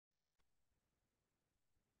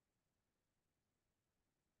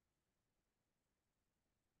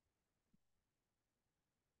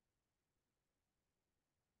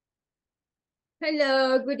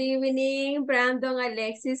Hello, good evening, Brandon,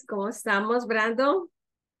 Alexis. ¿Cómo estamos, Brandon?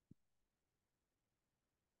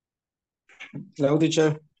 Hello,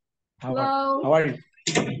 teacher. How Hello. are you?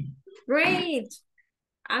 Great.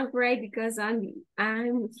 I'm great because I'm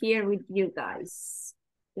here with you guys.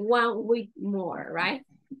 1 week more, right?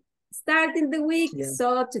 Starting the week, Yeah.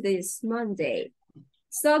 so today is Monday.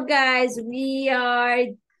 So guys, we are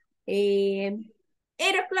 8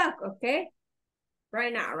 o'clock, okay?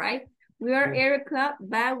 Right now, right? We are 8 o'clock,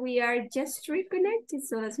 but we are just reconnected.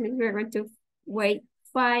 So that means we're going to wait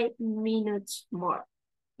 5 minutes more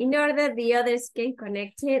in order the others can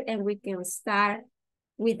connect it and we can start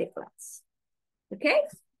with the class. Okay?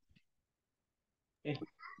 Okay.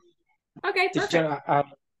 Okay, Teacher, perfect. I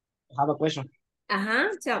have a question.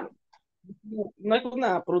 Tell me. No es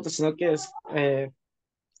una pregunta, sino que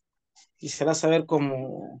quisiera saber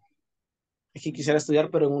cómo, es que quisiera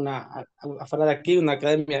estudiar, pero en afuera de aquí, una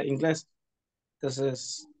academia de inglés.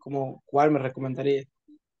 Entonces, ¿cuál me recomendaría?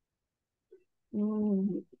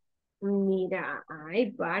 Mm, Mira, hay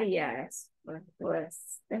varias.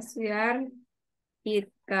 Pues estudiar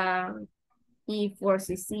IRCA y for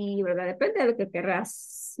CC, ¿verdad? Depende de lo que querrás.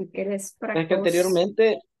 Si quieres para Es que cos.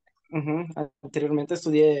 anteriormente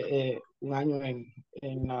estudié un año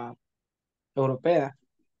en la europea,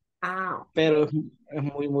 Ah, pero ok. es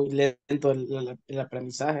muy, muy lento el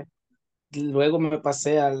aprendizaje. Luego me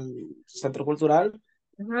pasé al centro cultural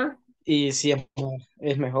Ajá. y sí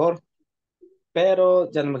es mejor, pero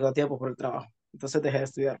ya no me quedó tiempo por el trabajo. Entonces dejé de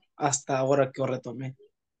estudiar hasta ahora que retomé.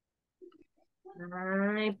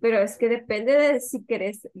 Ay, pero es que depende de si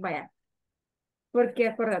querés, vaya, porque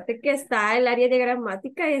acuérdate que está el área de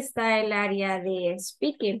gramática y está el área de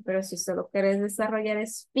speaking, pero si solo querés desarrollar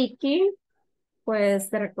speaking, pues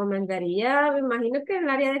te recomendaría, me imagino que el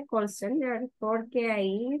área de call center, porque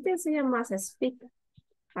ahí te enseñan más a speak.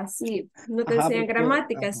 Así, no te Ajá, enseñan porque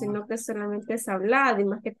gramática, sino que solamente es hablado y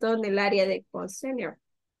más que todo en el área de call center.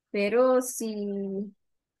 Pero si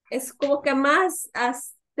es como que más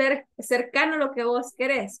cercano a lo que vos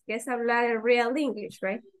querés, que es hablar el real English,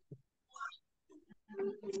 right?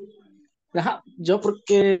 yo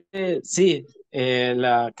porque sí,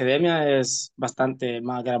 la academia es bastante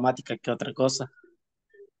más gramática que otra cosa,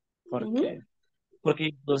 Ujú. porque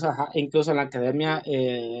incluso en la academia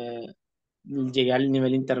llegué al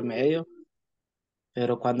nivel intermedio,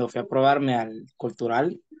 pero cuando fui a probarme al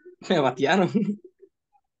cultural, me batearon.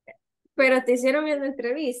 Pero te hicieron una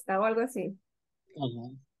entrevista o algo así. Ajá.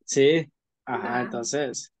 Sí, Ah,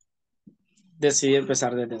 entonces decidí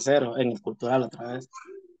empezar desde cero en el cultural otra vez.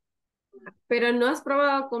 pero no has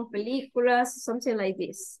probado con películas, something like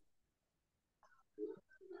this.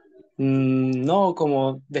 No,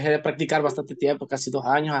 como dejé de practicar bastante tiempo, casi 2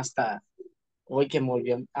 años, hasta hoy que me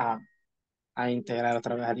volví a integrar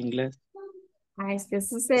otra vez al inglés. Ah, es que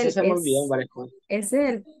ese es Sí, se me olvidan varias cosas. ese es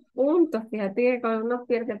el punto. Fíjate que cuando uno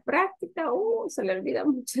pierde práctica, se le olvidan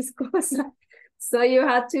muchas cosas. So you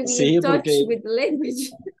have to be in Sí, touch with the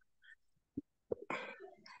language.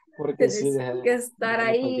 porque sí, Tienes que estar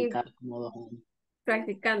dejé de ahí practicar como 2 años.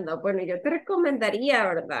 practicando. Bueno, yo te recomendaría,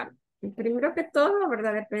 ¿verdad? Primero que todo,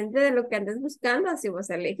 ¿verdad? Depende de lo que andes buscando, si vas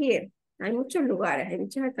a elegir. Hay muchos lugares, hay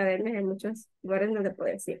muchas academias, hay muchos lugares donde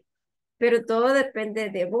puedes ir. Pero todo depende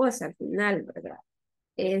de vos al final, ¿verdad?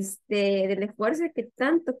 Del esfuerzo que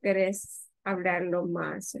tanto querés hablarlo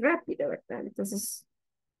más rápido, ¿verdad? Entonces,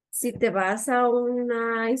 si te vas a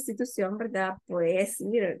una institución, ¿verdad? Puedes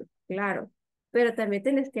ir, claro, pero también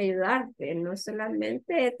tienes que ayudarte, no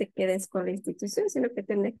solamente te quedes con la institución, sino que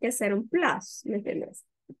tienes que hacer un plus, ¿me entiendes?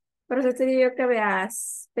 Por eso te digo que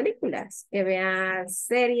veas películas, que veas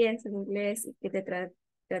series en inglés y que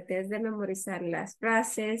trates de memorizar las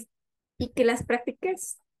frases y que las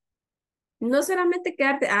practiques. No solamente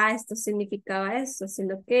quedarte, esto significaba eso,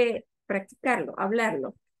 sino que practicarlo,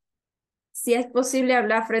 hablarlo. Si es posible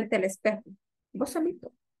hablar frente al espejo, vos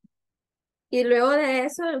solito. Y luego de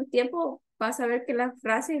eso, un tiempo vas a ver que las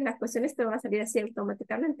frases y las cuestiones te van a salir así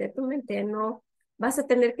automáticamente de tu mente. No vas a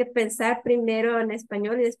tener que pensar primero en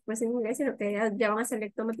español y después en inglés, sino que ya van a salir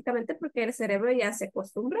automáticamente porque el cerebro ya se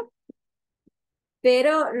acostumbra.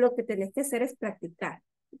 Pero lo que tenés que hacer es practicar.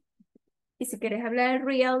 Y si quieres hablar el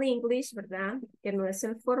real English, ¿verdad? Que no es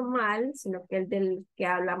el formal, sino que el del que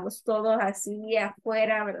hablamos todos así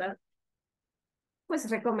afuera, ¿verdad? Pues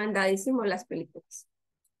recomendadísimo las películas,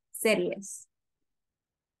 series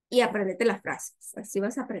y aprendete las frases. Así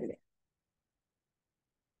vas a aprender.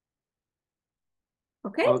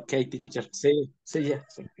 ¿Ok? Ok, teacher. Sí, sí, ya.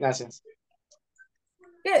 Sí, gracias.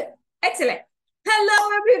 Good. Excellent.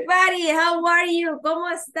 Hello, everybody. How are you? ¿Cómo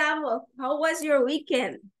estamos? How was your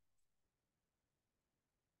weekend?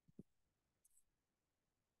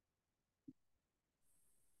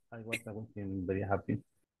 I was talking very happy.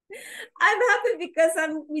 I'm happy because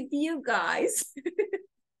I'm with you guys.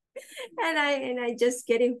 And I just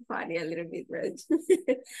getting funny a little bit, right?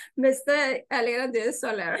 Me estoy alegrando de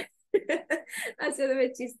eso, la verdad.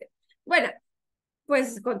 Haciéndome chiste. Bueno,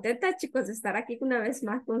 pues contenta, chicos, de estar aquí una vez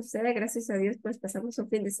más con ustedes. Gracias a Dios, pues pasamos un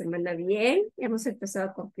fin de semana bien. Hemos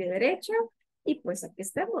empezado con pie derecho. Y pues aquí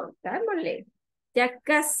estamos, dámosle. Ya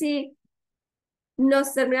casi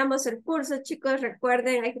nos terminamos el curso, chicos.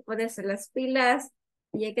 Recuerden, hay que ponerse las pilas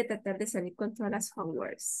y hay que tratar de salir con todas las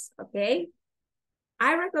homeworks, ¿ok?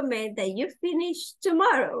 I recommend that you finish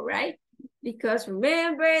tomorrow, right? Because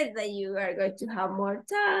remember that you are going to have more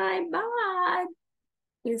time, but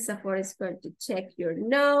ISSSS is going to check your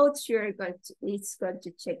notes. It's going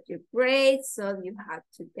to check your grades, so you have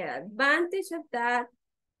to get advantage of that.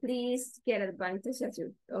 Please get advantage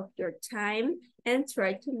of your time and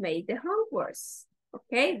try to make the homeworks,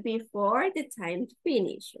 okay, before the time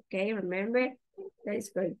finish, okay? Remember, that is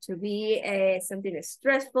going to be something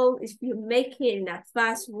stressful if you make it in a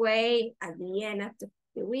fast way at the end of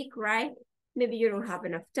the week, right? Maybe you don't have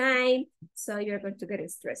enough time, so you're going to get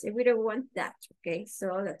stressed. And we don't want that, okay?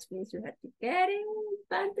 So that means you have to get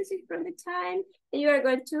advantage from the time, and you are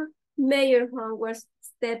going to make your homework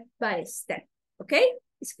step by step, okay?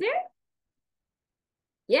 It's clear?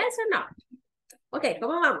 Yes or no? Okay,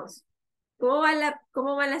 ¿cómo vamos? ¿Cómo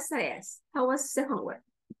van las tareas? How was the homework?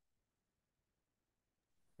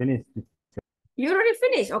 Finished. You already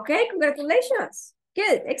finished. Okay, congratulations.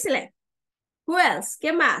 Good, excellent. Who else?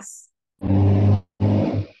 ¿Qué más?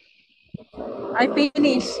 I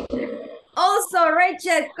finished. Also,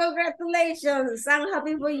 Rachel, congratulations. I'm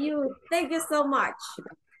happy for you. Thank you so much.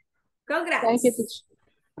 Congrats. Thank you, teacher.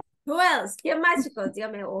 Who else? ¿Qué más, chicos?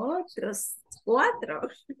 Dígame otros 4.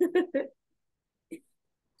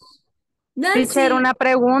 Nancy. Teacher, una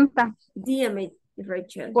pregunta. Dígame,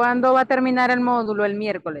 Rachel. ¿Cuándo va a terminar el módulo? ¿El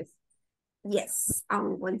miércoles? Yes,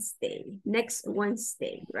 on Wednesday. Next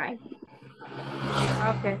Wednesday, right?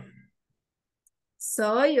 Okay.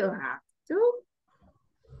 So you have to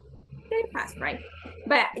stay fast, right?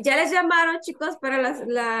 Vaya, ya les llamaron, chicos, para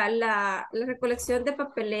la recolección de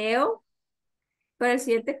papeleo para el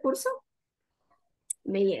siguiente curso.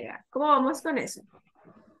 Me llega. ¿Cómo vamos con eso?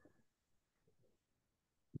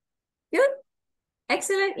 Good.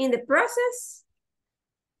 Excellent. In the process.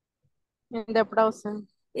 In the process.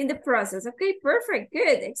 In the process. Okay, perfect.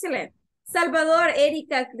 Good. Excellent. Salvador,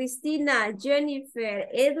 Erika, Cristina, Jennifer,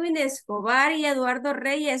 Edwin Escobar y Eduardo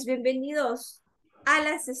Reyes, bienvenidos a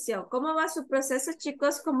la sesión. ¿Cómo va su proceso,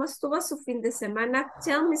 chicos? ¿Cómo estuvo su fin de semana?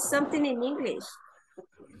 Tell me something in English.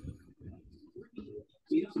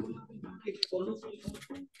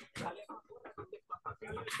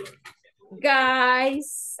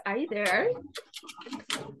 Guys, are you there?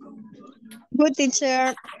 Good,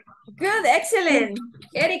 teacher. Good, excellent.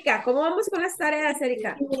 Erika, ¿cómo vamos con las tareas,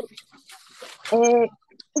 Erika?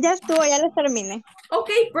 Ya estuvo, ya les terminé. Ok,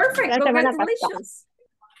 perfect. La semana Congratulations. Sí,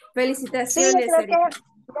 yo Felicitaciones, creo Erika. que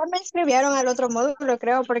ya me inscribieron al otro módulo,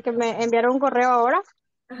 creo, porque me enviaron un correo ahora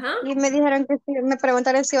Ajá. y me dijeron que sí, me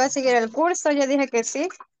preguntaron si iba a seguir el curso, yo dije que sí,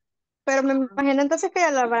 pero me imagino entonces que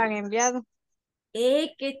ya lo habrán enviado.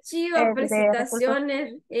 Qué chido. De recursos.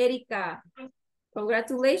 Felicitaciones, Erika.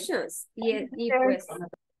 Congratulations.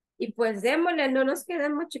 Y pues démosle, no nos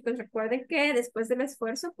quedemos, chicos. Recuerden que después del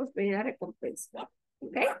esfuerzo, pues viene la recompensa.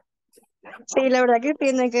 ¿Ok? Sí, la verdad que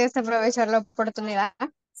tienen que aprovechar la oportunidad.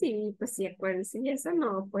 Sí, pues sí, acuérdense. Y eso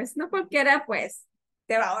no, pues no cualquiera, pues,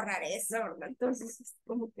 te va a ahorrar eso, ¿verdad? Entonces, es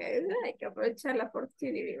como que hay que aprovechar la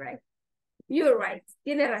oportunidad, right? You're right.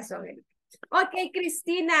 Tiene razón, Erika. Ok,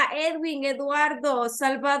 Cristina, Edwin, Eduardo,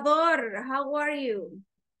 Salvador, how are you?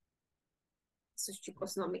 Esos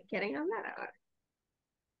chicos no me quieren hablar ahora.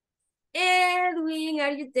 Edwin,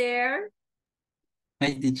 are you there?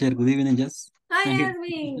 Hi, teacher. Good evening, Jess. Hi, I'm here.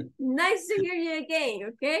 Edwin. Nice to hear you again,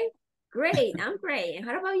 okay? Great, I'm great. And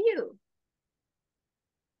how about you?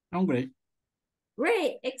 I'm great.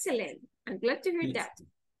 Great, excellent. I'm glad to hear Yes. that.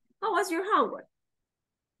 How was your homework?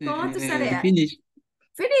 ¿Cómo van tus tareas? Finish.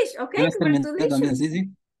 Finish, okay, Ya las terminé también, congratulations. sí,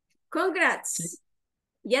 sí. Congrats. Sí.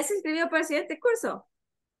 ¿Ya se inscribió para el siguiente curso?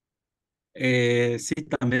 Sí,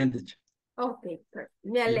 también, teacher. Ok, perfecto.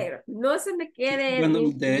 Me alegro. No se me quede, Bueno,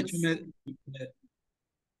 Edwin. de hecho,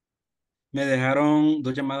 me dejaron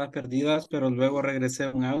 2 llamadas perdidas, pero luego regresé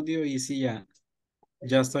a un audio y sí, ya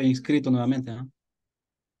estoy inscrito nuevamente, ¿no?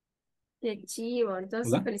 Qué chivo.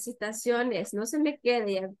 Entonces, ¿Hola? felicitaciones. No se me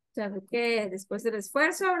quede. Ya sabe que después del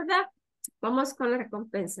esfuerzo, ¿verdad? Vamos con la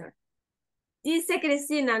recompensa. Dice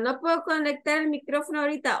Cristina, no puedo conectar el micrófono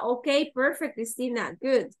ahorita. Ok, perfect, Cristina.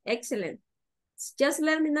 Good, excellent. Just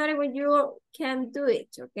let me know when you can do it,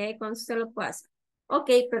 okay? Cuando usted lo pasa. Ok,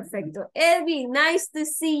 perfecto. Edwin, nice to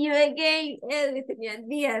see you again. Edwin, tenía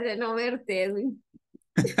días de no verte, Edwin.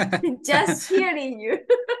 Just hearing you.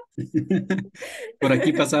 Por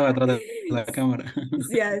aquí pasaba atrás de la cámara.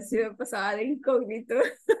 Sí, así me pasaba de incógnito.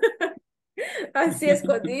 Así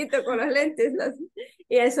escondidito con los lentes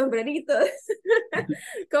y el sombrerito.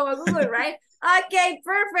 Como Google, right? Okay,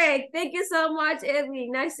 perfect. Thank you so much,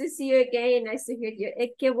 Edwin. Nice to see you again. Nice to hear you.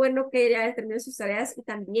 Qué bueno que ya terminó sus tareas y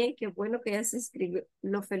también qué bueno que ya se inscribió.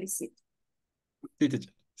 Lo felicito. Sí,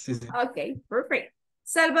 teacher. Sí, sí. Ok, perfect.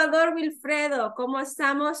 Salvador Wilfredo, ¿cómo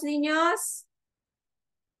estamos, niños?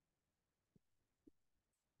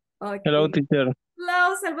 Okay. Hello, teacher.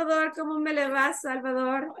 Hello, Salvador. ¿Cómo me le va,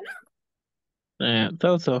 Salvador?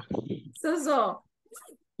 So. Soso.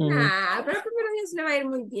 Mhm. Ah, pero primero Dios le va a ir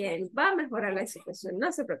muy bien. Va a mejorar la situación,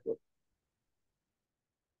 no se preocupe.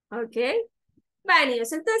 Ok.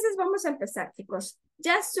 Válidos. Entonces vamos a empezar, chicos.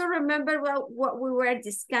 Just to remember what we were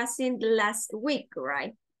discussing last week,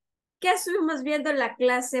 right? ¿Qué estuvimos viendo en la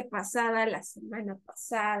clase pasada, la semana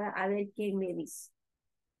pasada? A ver quién me dice.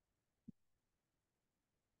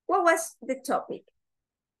 What was the topic?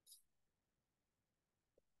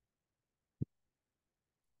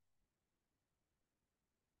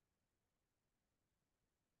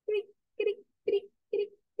 Cric, cric, cric, cric,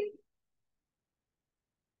 cric.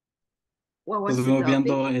 What was the Estuvimos topic?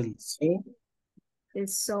 viendo el so, El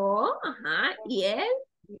so, ajá, y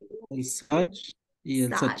el such y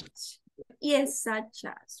el such. y el such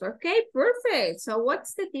as. Okay, perfect. So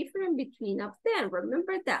what's the difference between of them?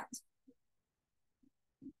 Remember that.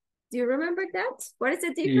 Do you remember that? What is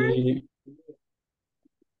the difference?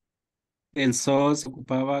 Y el so se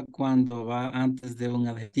ocupaba cuando va antes de un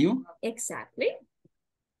adjetivo. Exactly.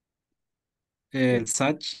 El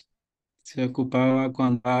such se ocupaba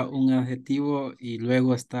cuando va un adjetivo y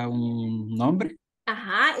luego está un nombre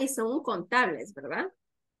Ajá, y son contables, ¿verdad?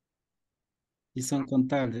 y son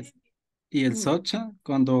contables. Y el socha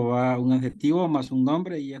cuando va un adjetivo más un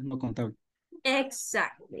nombre y es no contable.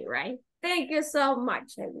 Exactly, right? Thank you so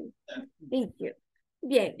much, Eddie. Thank you.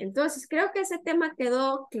 Bien, entonces creo que ese tema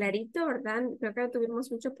quedó clarito, ¿verdad? Creo que no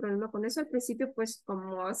tuvimos mucho problema con eso. Al principio, pues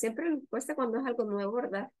como siempre nos cuesta cuando es algo nuevo,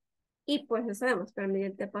 ¿verdad? Y pues no sabemos, pero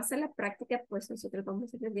mediante pasa la práctica, pues nosotros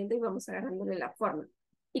vamos aprendiendo y vamos agarrándole la forma.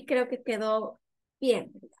 Y creo que quedó bien,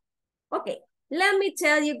 ¿verdad? Okay, let me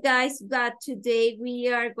tell you guys that today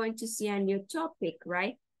we are going to see a new topic,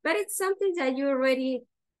 right? But it's something that you already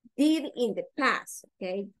did in the past,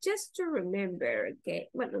 okay? Just to remember, okay?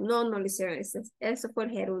 Bueno, no lo hicieron, eso fue el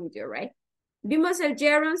gerundio, right? Vimos el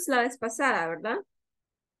gerunds la vez pasada, ¿verdad?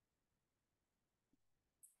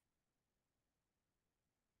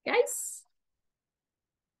 Guys?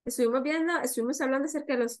 Estuvimos hablando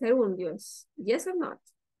acerca de los gerundios. Yes or not?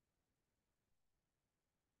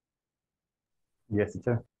 Yes,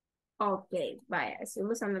 teacher. Ok, vaya,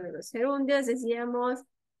 estuvimos hablando de los gerundios, decíamos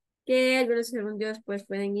que algunos gerundios pues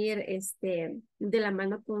pueden ir de la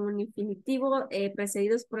mano con un infinitivo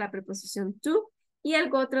precedidos por la preposición to y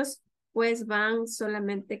algo otros pues van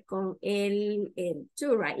solamente con el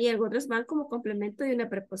to, right? Y algo otros van como complemento de una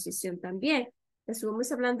preposición también.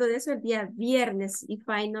 Estuvimos hablando de eso el día viernes, if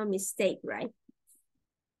I no mistake, right?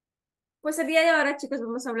 Pues el día de ahora, chicos,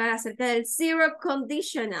 vamos a hablar acerca del zero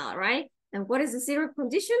conditional, right? And what is the zero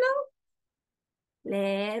conditional?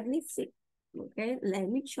 Let me see. Okay, let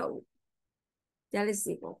me show you. Ya les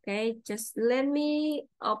digo, okay? Just let me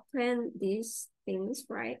open these things,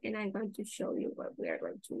 right? And I'm going to show you what we are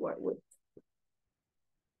going to work with.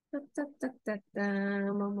 Ta, ta, ta, ta,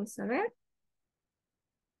 ta. Vamos a ver.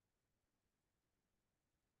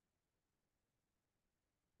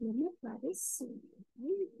 No me parece. No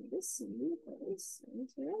me parece, no me parece.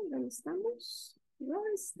 Vamos a ver, ¿dónde estamos?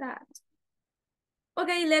 Where is that?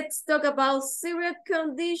 Okay, let's talk about zero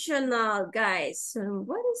conditional, guys.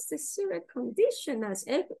 What is the zero conditional?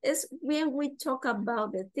 It's when we talk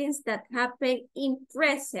about the things that happen in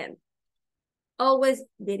present. Always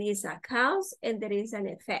there is a cause and there is an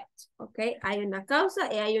effect, okay? Hay una causa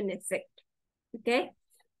y hay un efecto, okay?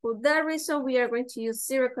 For that reason, we are going to use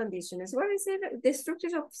zero conditionals. What is it? The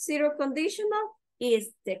structure of zero conditional is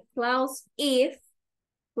the clause if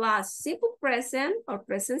plus simple present or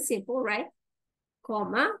present simple, right?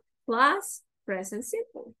 Comma, plus present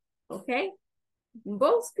simple, okay? In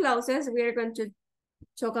both clauses, we are going to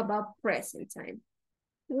talk about present time.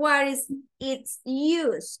 What is its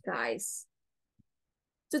use, guys?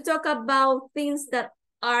 To talk about things that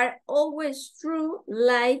are always true,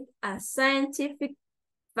 like a scientific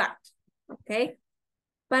fact, okay?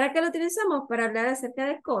 ¿Para qué lo utilizamos? Para hablar acerca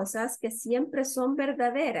de cosas que siempre son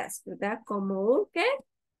verdaderas, ¿verdad? Como un ¿qué?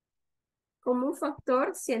 Como un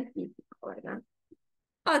factor científico, ¿verdad?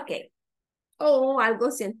 Ok. O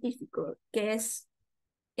algo científico que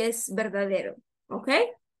es verdadero. ¿Ok?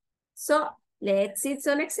 So, let's see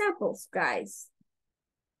some examples, guys.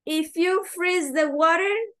 If you freeze the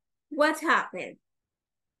water, what happens?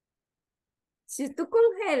 Si tú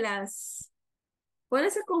congelas,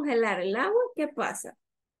 pones a congelar el agua, ¿qué pasa?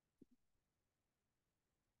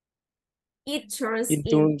 It turns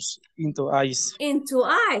Into ice. into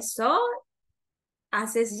ice, so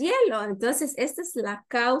haces hielo. Entonces, esta es la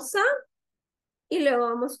causa y luego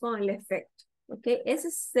vamos con el efecto. ¿Ok? Ese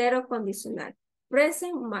es cero condicional.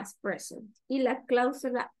 Present más present. Y la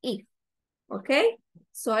cláusula if. ¿Ok?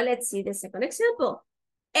 So let's see the second example.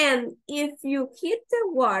 And if you heat the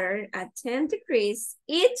water at 10 degrees,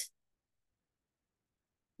 it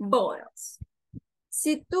boils.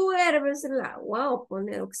 Si tú herves el agua o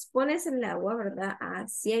expones el agua, ¿verdad? A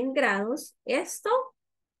 100 grados, esto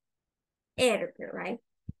herve, right?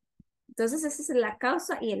 Entonces, esa es la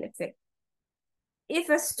causa y el efecto. If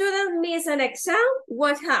a student misses an exam,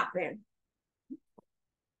 what happened?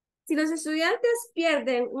 Si los estudiantes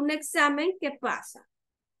pierden un examen, ¿qué pasa?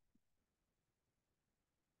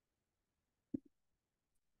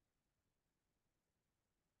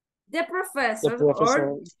 The professor, The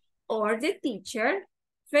professor. or the teacher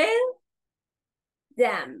fail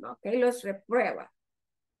them, okay? Los reprueba,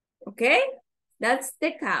 okay? That's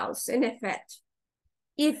the cause and effect.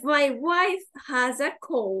 If my wife has a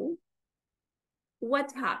cold,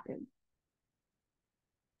 what happened?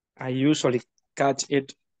 I usually catch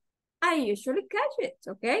it. I usually catch it,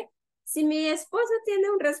 okay? Si mi esposa tiene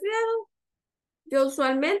un resfriado, yo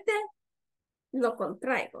usualmente lo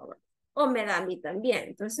contraigo, ¿verdad? O me da a mí también.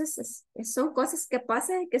 Entonces, son cosas que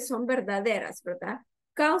pasan y que son verdaderas, ¿verdad?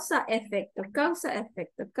 Causa, efecto, causa,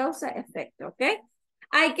 efecto, causa, efecto, ¿ok?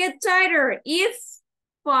 I get tired if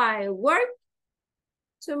I work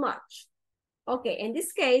too much. Ok, in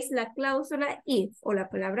this case, la cláusula if o la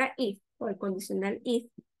palabra if o el condicional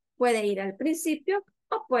if puede ir al principio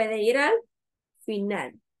o puede ir al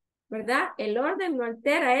final, ¿verdad? El orden no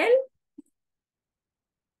altera el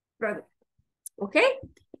producto. Okay?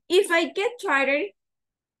 If I get tired,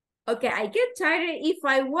 okay, I get tired if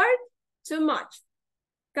I work too much.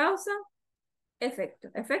 Causa,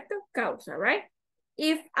 efecto. Efecto, causa, right?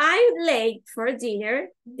 If I'm late for dinner,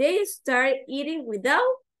 they start eating without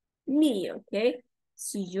me, okay?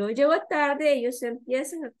 Si yo llego tarde, ellos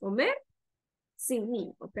empiezan a comer sin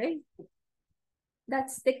mí, okay?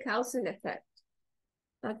 That's the cause and effect.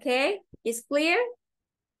 Okay? Is clear?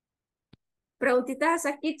 Preguntitas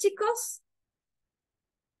aquí, chicos.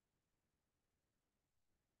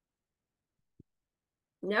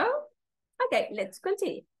 No? Okay, let's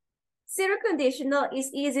continue. Zero conditional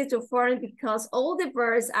is easy to form because all the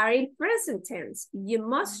verbs are in present tense. You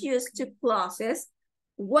must use two clauses,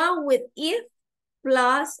 one with if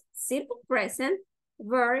plus simple present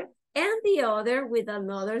verb and the other with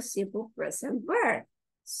another simple present verb.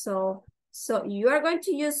 So you are going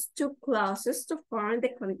to use two clauses to form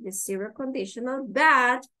the zero conditional,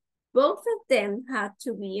 but both of them have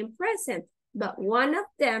to be in present, but one of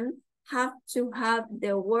them have to have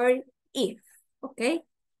the word if, okay?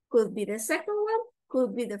 Could be the second one,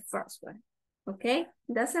 could be the first one, okay?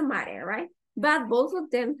 Doesn't matter, right? But both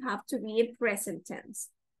of them have to be in present tense.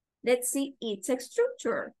 Let's see its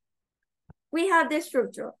structure. We have the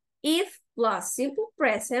structure, if plus simple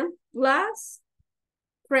present plus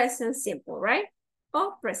present simple, right?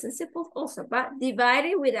 Or present simple also, but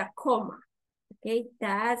divided with a comma, okay?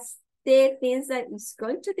 That's the things that is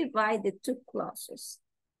going to divide the two clauses.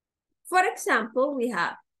 For example, we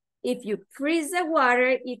have, if you freeze the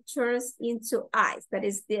water, it turns into ice. That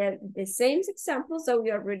is the same examples that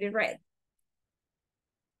we already read.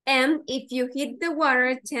 And if you heat the water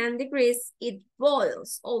at 10 degrees, it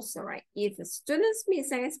boils also, right? If students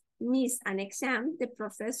miss an exam, the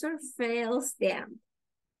professor fails them.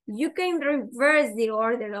 You can reverse the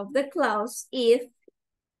order of the clause if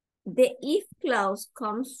the if clause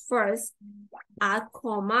comes first, a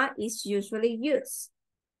comma is usually used.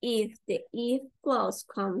 If the if clause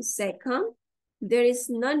comes second, there is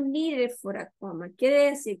no need for a comma. Quiere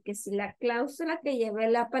decir que si la cláusula que lleva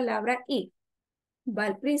la palabra if va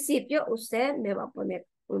al principio, usted me va a poner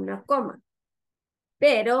una coma.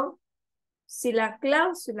 Pero si la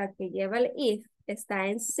cláusula que lleva el if está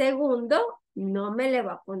en segundo, no me le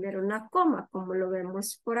va a poner una coma, como lo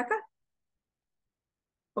vemos por acá.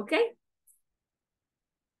 ¿Ok?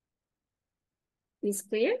 ¿Es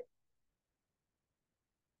clear?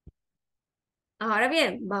 Ahora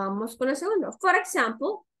bien, vamos con el segundo. For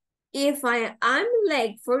example, if I'm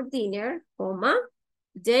late for dinner, comma,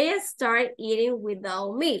 they start eating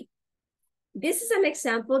without me. This is an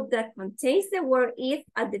example that contains the word if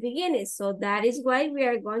at the beginning. So that is why we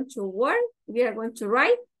are going to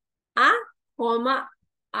write a comma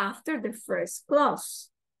after the first clause.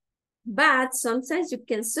 But sometimes you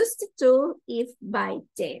can substitute if by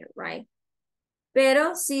there, right?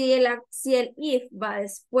 Pero si el if va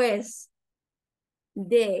después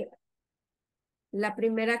de la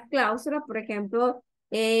primera cláusula, por ejemplo,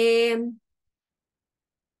 I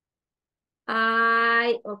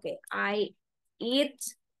eat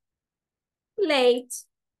late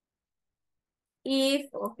if,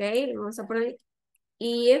 vamos a poner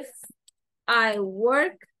if I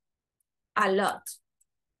work a lot.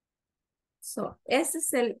 So, eso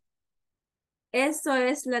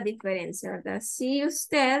es la diferencia, ¿verdad? Si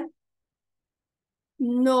usted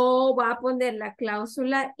no va a poner la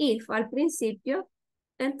cláusula if al principio,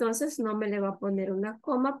 entonces no me le va a poner una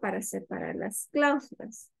coma para separar las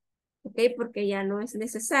cláusulas, ¿ok? Porque ya no es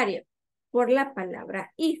necesario por la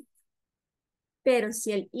palabra if. Pero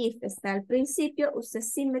si el if está al principio, usted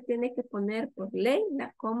sí me tiene que poner por ley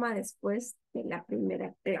la coma después de la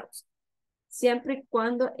primera cláusula. Siempre y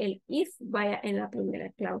cuando el if vaya en la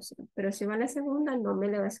primera cláusula. Pero si va en la segunda, no me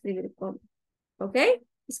le va a escribir coma. ¿Ok?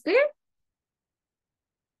 ¿Es clear?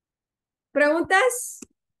 ¿Preguntas?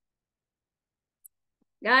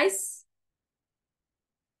 Guys?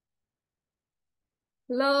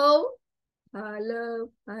 Hello?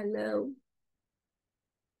 Hello.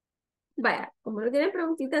 Vaya, como no tienen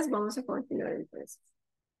preguntitas, vamos a continuar entonces.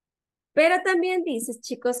 Pero también dice,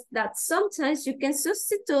 chicos, that sometimes you can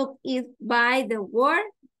substitute it by the word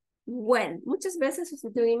when. Muchas veces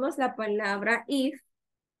sustituimos la palabra if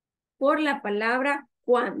por la palabra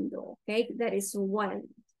cuando, okay? That is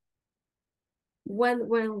when. When.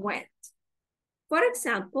 For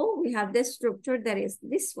example, we have the structure that is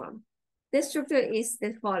this one. The structure is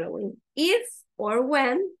the following. If or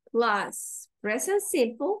when plus present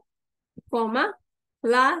simple, comma,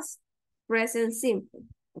 plus present simple.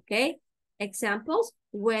 Okay? Examples,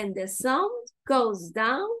 when the sun goes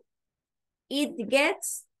down, it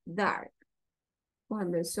gets dark.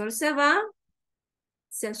 Cuando el sol se va,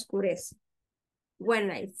 se oscurece. When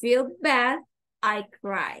I feel bad, I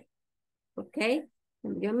cry. Okay?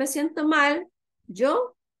 Cuando yo me siento mal,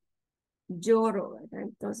 yo lloro, ¿verdad?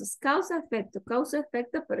 Entonces, causa, efecto,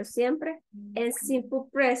 pero siempre en simple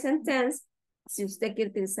present tense, si usted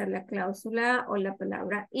quiere utilizar la cláusula o la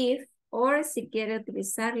palabra if, o si quiere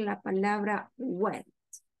utilizar la palabra when.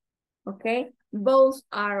 Okay? Both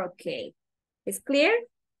are okay. ¿Es clear?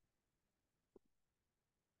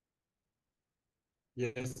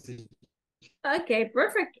 Yes. Okay,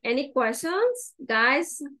 perfect. Any questions,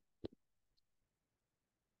 guys?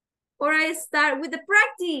 Or I start with the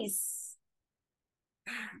practice.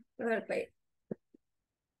 Perfect.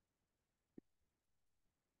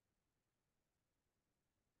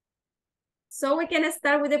 So we can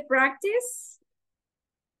start with the practice.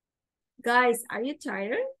 Guys, are you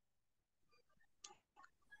tired?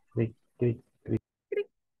 Clic, clic, clic.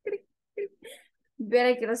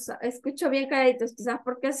 Verá que los escucho bien calladitos, quizás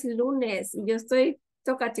porque es lunes y yo estoy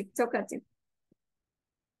tócate.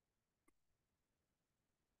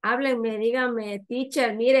 Háblenme, díganme,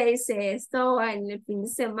 teacher, mire, hice esto en el fin de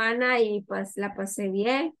semana y pues la pasé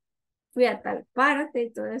bien. Fui a tal parte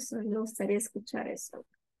y todo eso. Me gustaría escuchar eso.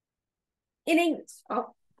 In English,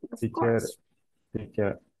 of course.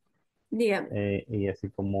 Teacher, Dígame. y así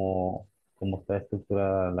como está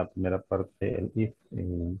estructurada la primera parte, el if,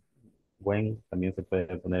 when, también se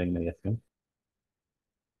puede poner en mediación.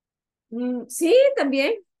 Sí,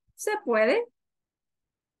 también se puede.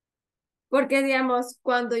 Porque, digamos,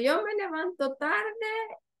 cuando yo me levanto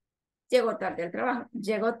tarde, llego tarde al trabajo.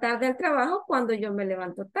 Llego tarde al trabajo cuando yo me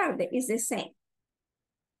levanto tarde. It's the same.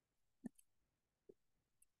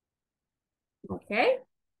 ¿Ok?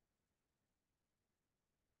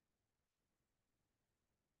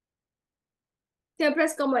 Siempre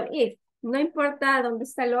es como el if. No importa dónde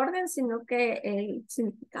está el orden, sino que el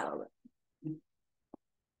significado.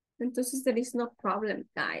 Entonces, there is no problem,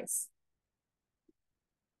 guys.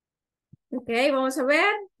 Ok, vamos a ver.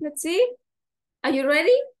 Let's see. Are you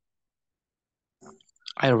ready?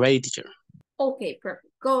 I'm ready, teacher. Ok,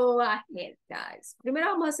 perfect. Go ahead, guys. Primero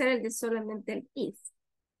vamos a hacer el de solamente el if.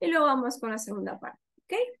 Y luego vamos con la segunda parte.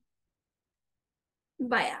 Ok.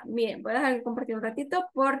 Vaya, bien. Voy a dejar de compartir un ratito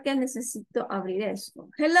porque necesito abrir esto.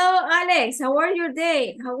 Hello, Alex. How was your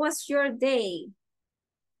day? How was your day?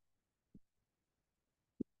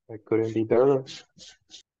 I couldn't be better.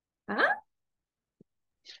 ¿Ah?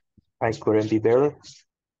 I couldn't be better.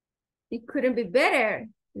 It couldn't be better.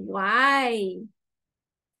 Why?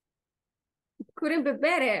 It couldn't be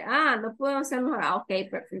better. Ah, no podemos ser mejor. Ah, ok,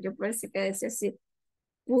 perfecto. Yo pensé que decía así.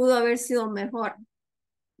 Pudo haber sido mejor.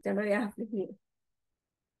 Ya lo había afligido.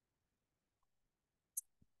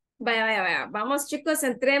 Vaya, vaya, vaya. Vamos, chicos,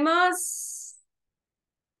 entremos.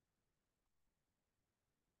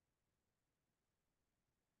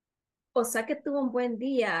 O sea que tuvo un buen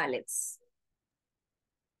día, Alex.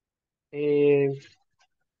 Eh,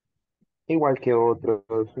 igual que otros,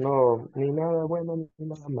 no, ni nada bueno ni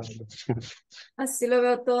nada malo. Así lo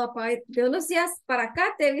veo todo apagado. De unos días para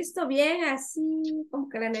acá te he visto bien, así como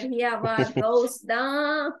que la energía va, goes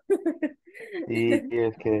down. Y Desde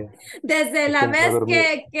es que la no vez dormí.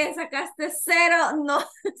 que sacaste cero, no,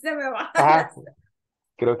 se me baja, Ah,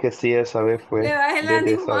 creo que sí, esa vez le fue, baja el desde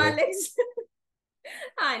ánimo esa a vez. Alex.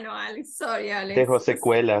 Ay, no, Alex, sorry, Dejó Alex.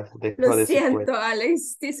 secuelas, Lo dejó de siento, secuelas.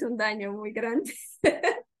 Alex, te hizo un daño muy grande.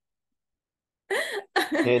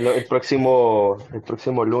 El próximo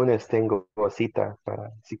lunes tengo cita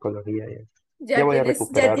para psicología. Ya voy a Ya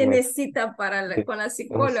recuperarme. tienes cita para con la Sí,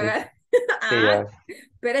 psicóloga. sí, Ah, ya.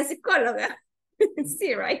 pero es psicóloga.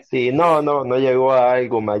 Sí, right. Sí, no, no, no llegó a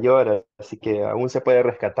algo mayor, así que aún se puede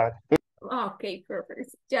rescatar. Ok,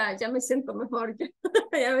 perfecto. Ya me siento mejor.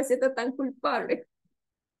 Ya, ya me siento tan culpable.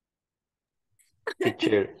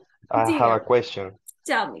 Teacher, I have a Dígame, question.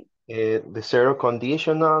 tell me. The zero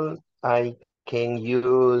conditional, I can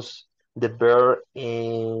use the verb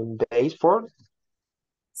in base form.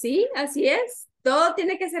 Sí, así es. Todo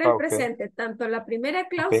tiene que ser en Okay, presente, tanto la primera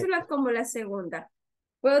okay, cláusula como la segunda.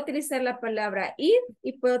 Puedo utilizar la palabra if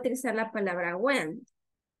y puedo utilizar la palabra when,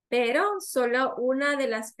 pero solo una de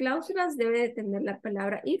las cláusulas debe de tener la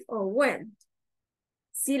palabra if o when.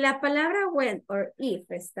 Si la palabra when o if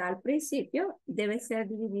está al principio, debe ser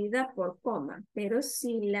dividida por coma, pero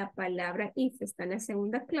si la palabra if está en la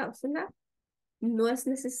segunda cláusula, no es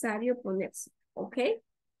necesario ponerse, ¿ok?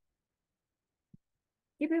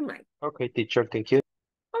 Keep in mind. okay, teacher, thank you.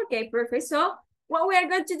 Okay, perfect. So what we are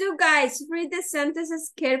going to do, guys, read the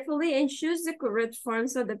sentences carefully and choose the correct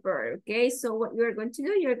forms of the verb, okay? So what you are going to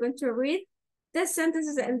do, you're going to read the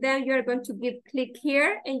sentences and then you're going to click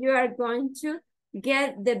here and you are going to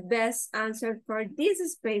get the best answer for these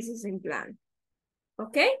spaces in blank,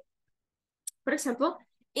 okay? For example,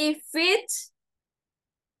 if it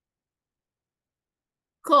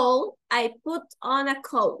cold, I put on a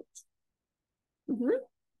coat.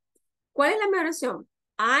 ¿Cuál es la mejor opción?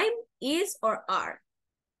 I'm, is, or are?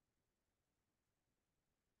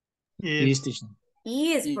 Is, teacher.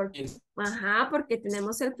 Is, Is. ajá, porque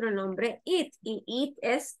tenemos el pronombre it y it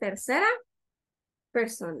es tercera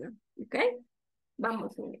persona, ¿ok?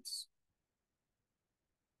 Vamos con eso.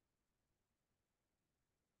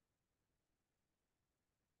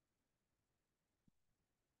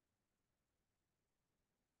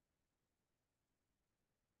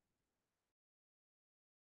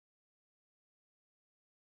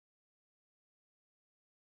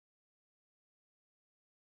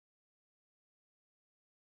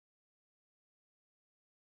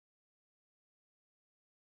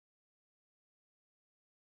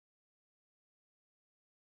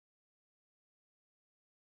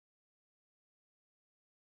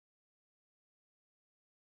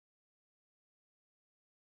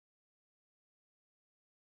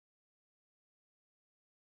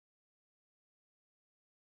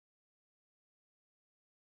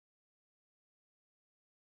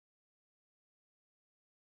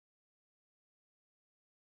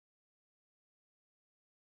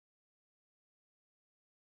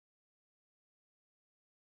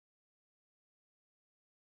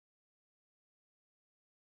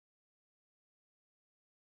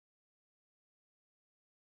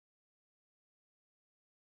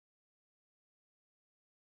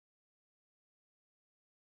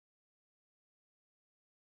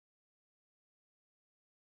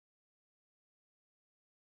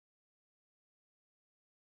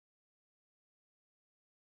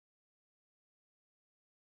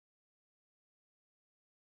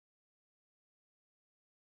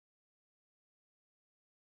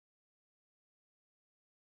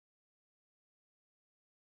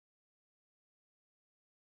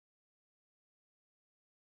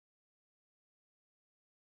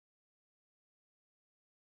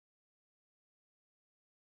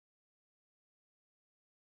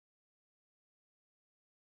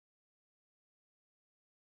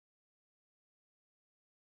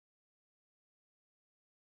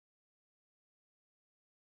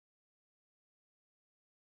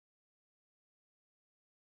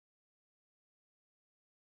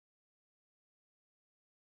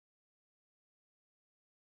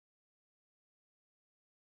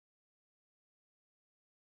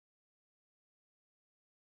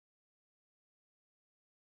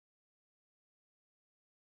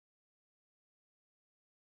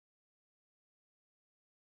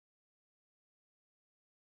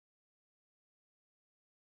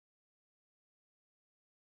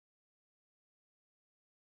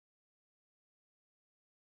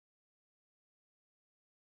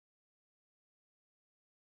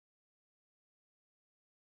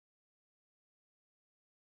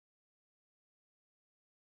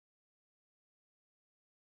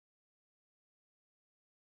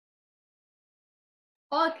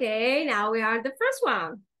 Okay, now we are the first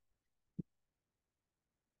one.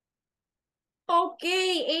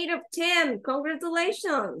 Okay, 8 of 10.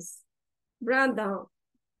 Congratulations, Brandon.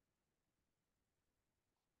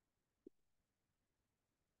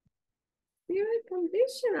 Very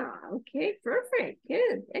conditional. Okay, perfect.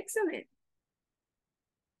 Good. Excellent.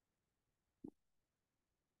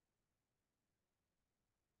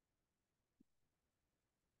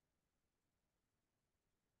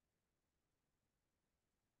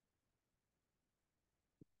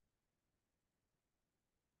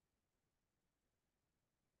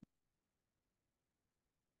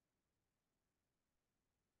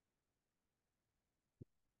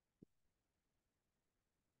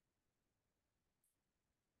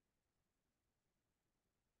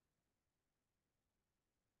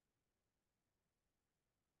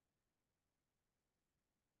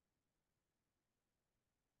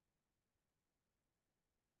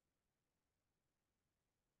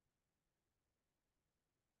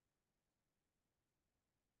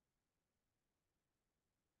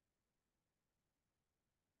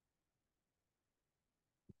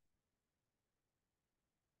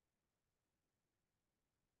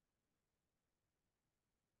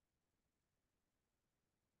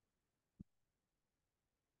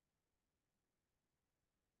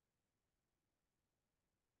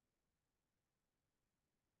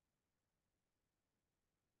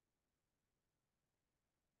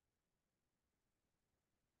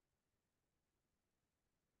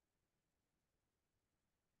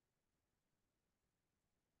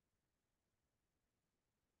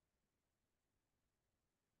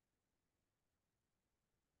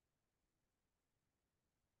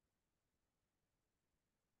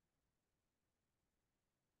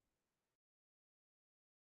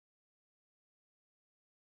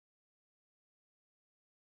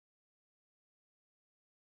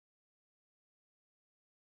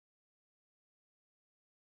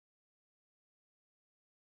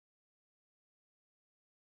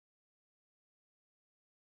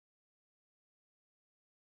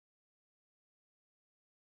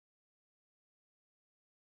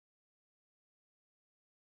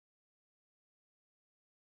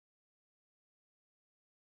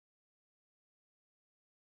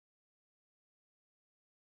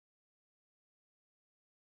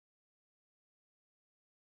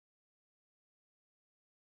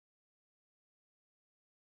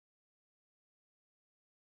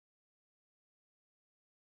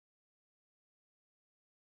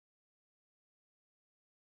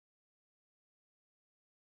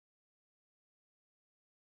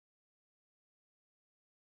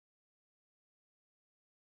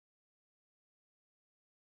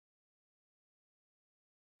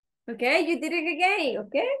 Okay, you did it again,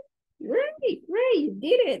 okay? Great, great, you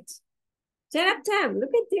did it. 10 out of 10,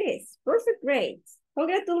 look at this. Perfect grade.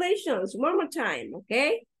 Congratulations, one more time,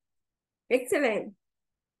 okay? Excellent.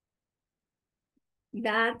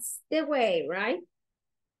 That's the way, right?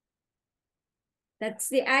 That's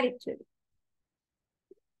the attitude.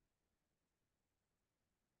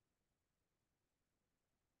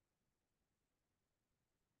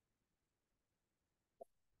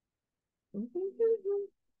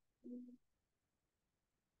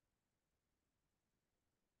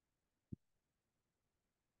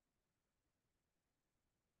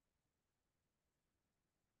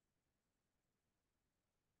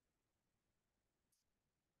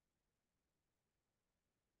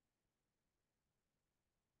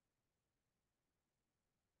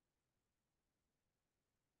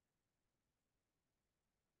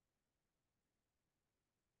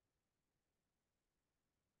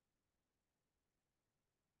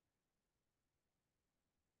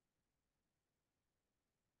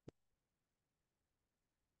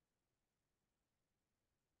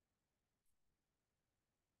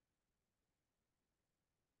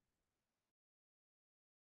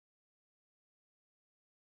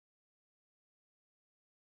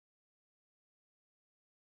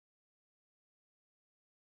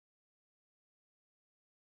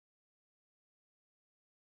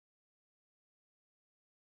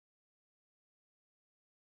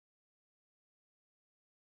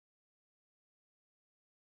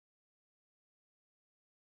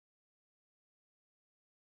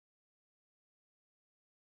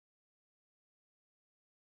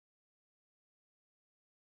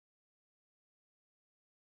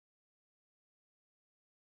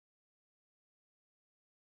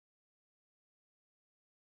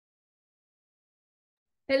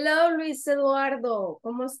 Hello, Luis Eduardo,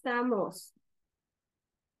 ¿cómo estamos?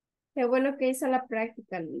 Qué bueno que hizo la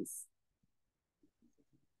práctica, Luis.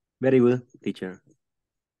 Very good, teacher.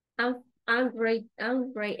 I'm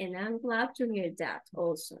I'm great, and I'm glad to hear that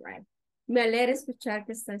also, right? Me alegra escuchar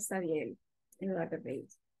que está bien, Eduardo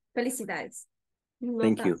Reyes. Felicidades.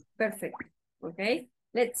 Thank you. Perfect. Okay.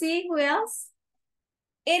 Let's see who else.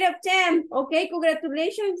 8 of 10. Okay,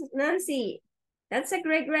 congratulations, Nancy. That's a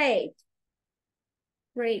great grade.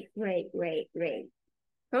 Great.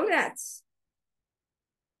 Congrats.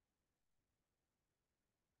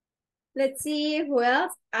 Let's see who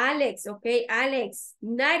else. Alex. Okay, Alex.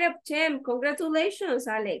 9 of 10. Congratulations,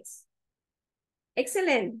 Alex.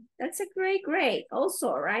 Excellent. That's a great grade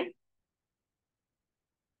also, right?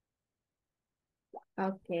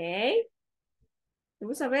 Okay.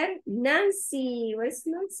 Vamos a ver. Nancy. Where's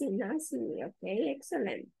Nancy? Nancy. Okay,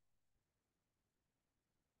 excellent.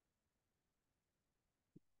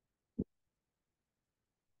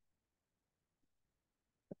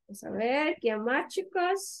 Vamos a ver. ¿Quién más,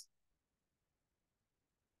 chicos?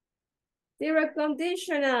 Zero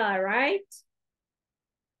conditional, right?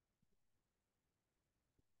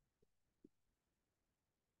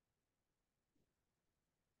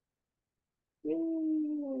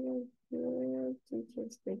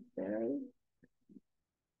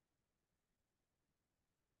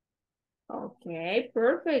 Okay,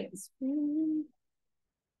 perfect.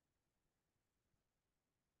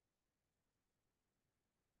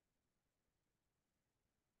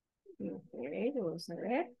 Okay, vamos a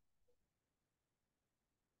ver.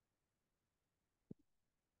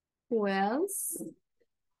 Who else?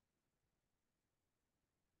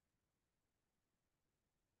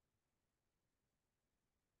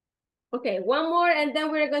 Okay, one more and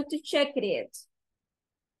then we're going to check it.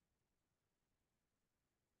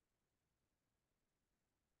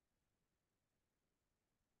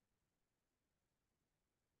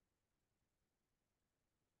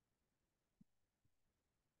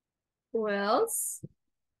 Who else?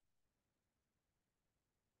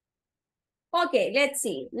 Okay, let's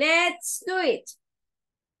see. Let's do it.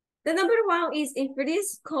 The number one is if it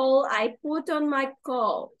is cold, I put on my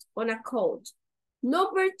coat, on a coat.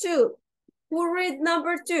 Number two, who read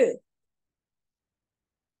number two?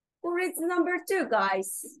 Who reads number two,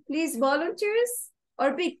 guys? Please, volunteers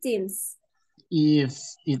or victims? If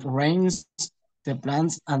it rains, the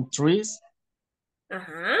plants and trees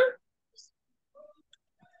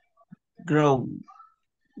grow.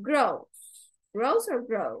 Grow. Grows or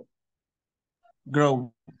grow?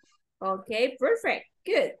 Grow. Okay, perfect.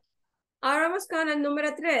 Good. Ahora vamos con el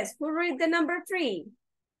número tres. Who read the number three?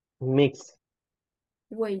 Mix.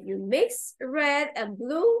 When you mix red and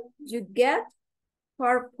blue, you get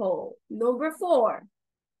purple. Number four.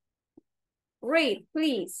 Read,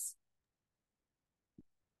 please.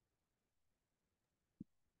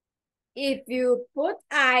 If you put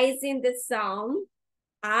eyes in the sun,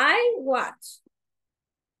 I watch.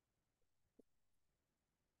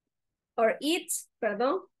 Or eat,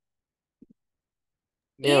 perdón.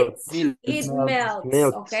 Melts. It melts.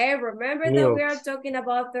 Melts. Okay, remember that we are talking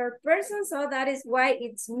about third person, so that is why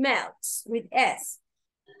it melts with S.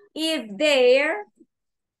 If they're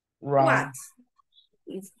what?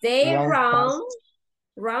 If they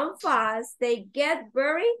run fast, they get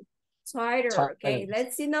very tighter. Okay,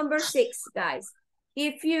 let's see number 6, guys.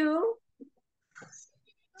 If you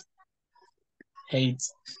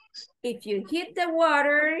if you heat the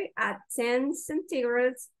water at 10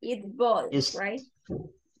 centigrades, it boils, right?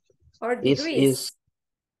 Or degrees.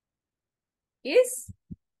 Is?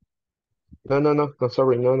 No,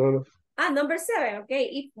 sorry, no. Ah, number 7,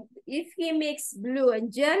 okay. If he mix blue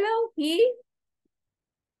and yellow, he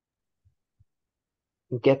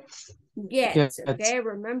Gets. Okay,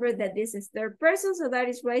 remember that this is third person, so that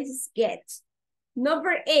is why it's get.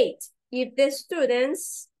 Number 8, if the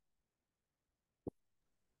students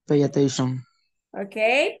Pay attention.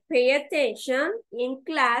 okay, pay attention in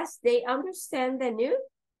class, they understand the new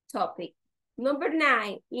topic. Number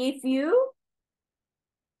 9, if you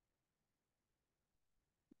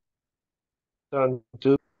Don't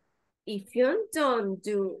do. if you don't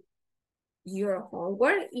do your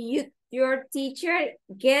homework, your teacher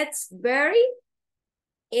gets very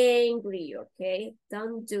angry, okay?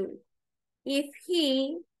 Don't do. If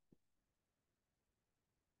he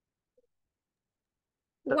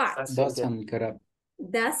what? Doesn't get up.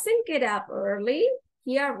 Doesn't get up early,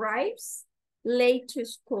 he arrives late to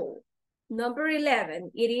school. Number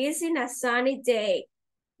 11, it is in a sunny day.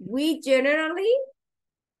 We generally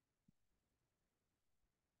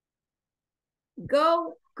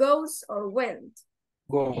goes or went.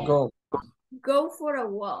 Go. Go for a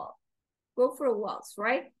walk. Go for walks,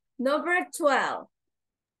 right? Number 12.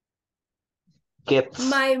 Gets.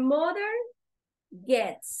 My mother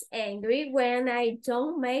gets angry when I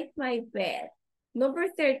don't make my bed. Number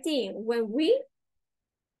 13, when we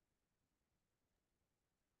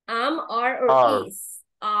are, or Are. is.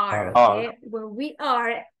 Are, Are. okay? When we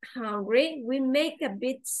are hungry, we make a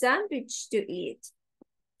big sandwich to eat.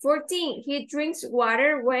 14, he drinks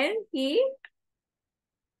water when he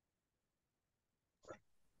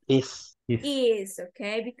Is. is,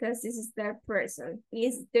 okay? Because this is third person.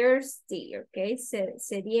 Is thirsty, okay?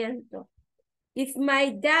 Sediento. If my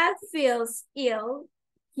dad feels ill,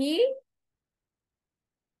 he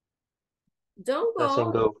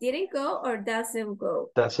Doesn't go. didn't go, or doesn't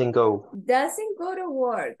go. Doesn't go. Doesn't go to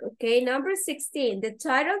work, okay? Number 16, the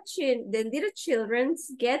little children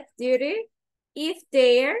get dirty if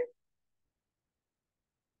their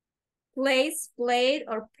place, played,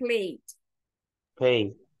 or played.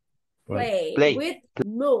 Play. Play with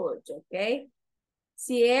mud, okay?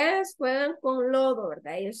 Si ellos juegan con lodo,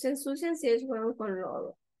 ¿verdad? Ellos se ensucian si ellos juegan con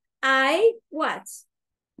lodo. What?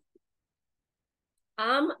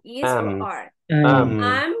 Is, or are.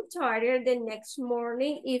 I'm tired the next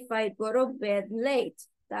morning if I go to bed late.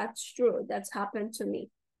 That's true. That's happened to me.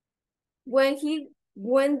 When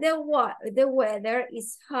the weather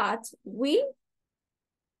is hot, we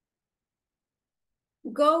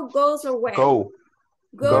goes or when?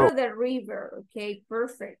 Go to the river. Okay,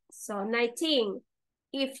 perfect. So 19.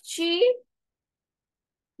 If she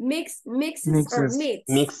mixes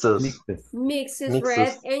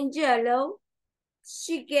red and yellow,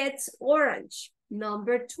 she gets orange.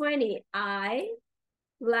 Number 20. I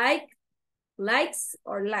likes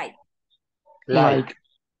or like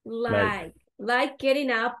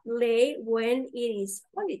getting up late when it is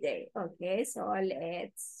holiday. Okay, so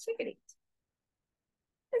let's check it.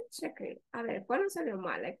 Let's check it. A ver, ¿cuál nos salió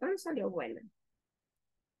mala? ¿Cuál nos salió buena?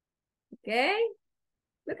 Okay,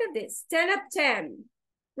 look at this. 10 of 10.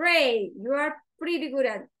 Great, you are pretty good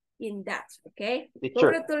in that. Okay, Teacher,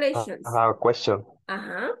 congratulations. I have a question.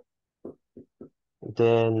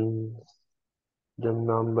 Then the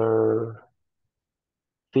number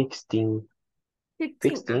 16.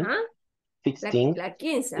 15. 16. La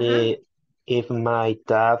 15. If my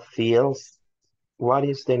dad feels, what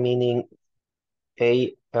is the meaning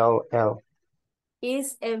ALL?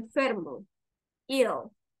 Is enfermo.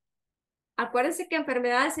 Ill. Acuérdense que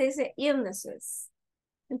enfermedades se dice illnesses.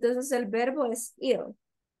 Entonces el verbo es ill.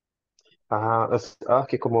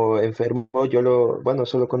 Que como enfermo yo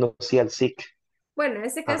solo conocía al sick. Bueno, en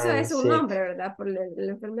este caso es un sick. nombre, ¿verdad? Por la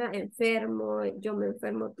enfermedad, enfermo, yo me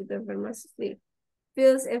enfermo, tú te enfermas. Sí.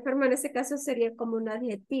 Feels enfermo en este caso sería como un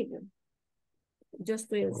adjetivo. Yo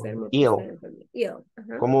estoy enfermo, tú Ill. estás enfermo. Ill.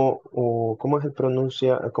 ¿Cómo se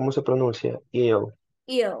pronuncia? Ill.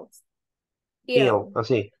 Ill.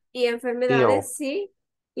 Así. Y enfermedades, sí.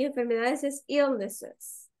 Y enfermedades es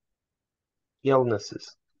illnesses.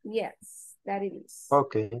 Illnesses. Yes, that it is.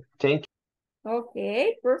 Okay, thank you.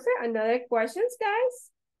 Okay, perfect. Another questions,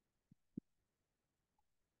 guys?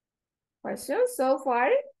 Questions so far?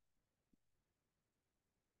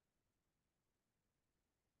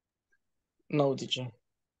 No, teacher.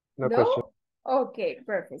 No question. Okay,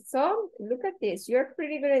 perfect. So look at this. You're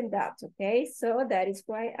pretty good in that, okay? So that is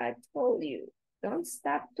why I told you. Don't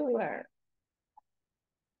stop to learn.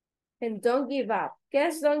 And don't give up.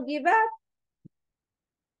 Guys, don't give up.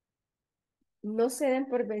 No se den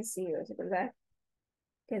por vencidos, ¿verdad?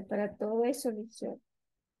 Que para todo hay solución.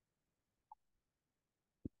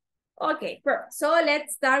 Okay, perfect. So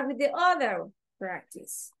let's start with the other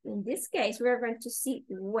practice. In this case, we're going to see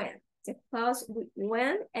when. The clause with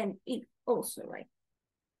when and if also, right?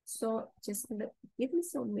 So just give me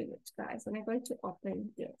some minutes, guys, and I'm going to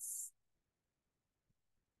open this.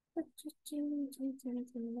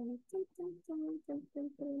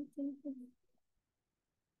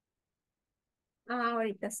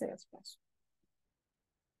 Ahorita se los paso.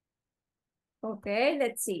 Okay,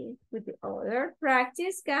 let's see with the other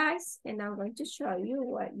practice, guys, and I'm going to show you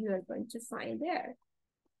what you are going to find there.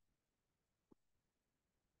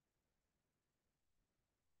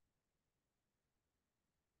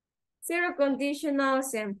 Zero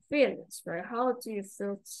conditionals and feelings, right? How do you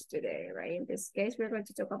feel today, right? In this case, we're going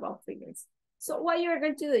to talk about feelings. So what you're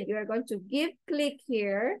going to do, you're going to click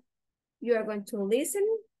here. You are going to listen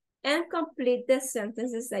and complete the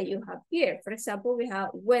sentences that you have here. For example, we have,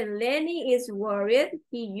 when Lenny is worried,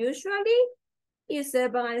 he usually, y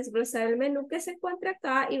ustedes van a desglosar el menú que se encuentra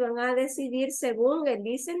acá y van a decidir según el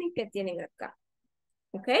listening que tienen acá.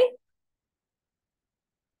 ¿Ok?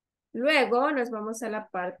 Luego nos vamos a la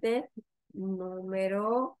parte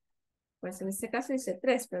número, pues en este caso dice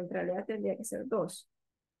 3, pero en realidad tendría que ser 2.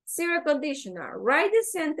 Zero conditional. Write the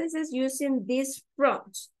sentences using this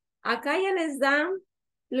prompt. Acá ya les dan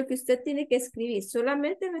lo que usted tiene que escribir.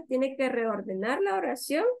 Solamente me tiene que reordenar la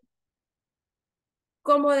oración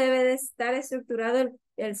como debe de estar estructurado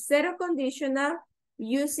el zero conditional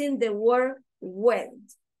using the word when.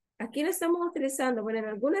 Aquí no estamos utilizando, bueno, en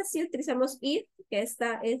algunas sí utilizamos if, que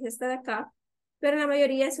esta es esta de acá, pero en la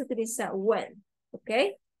mayoría se utiliza when, ¿ok?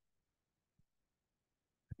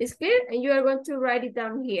 It's clear? And you are going to write it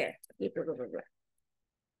down here.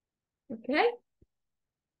 Okay?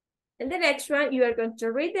 And the next one, you are going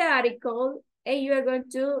to read the article and you are going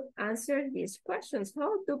to answer these questions.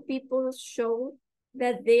 How do people show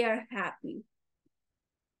that they are happy?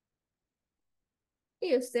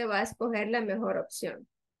 Y usted va a escoger la mejor opción,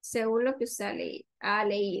 según lo que usted ha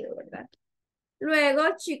leído, ¿verdad? Luego,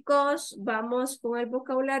 chicos, vamos con el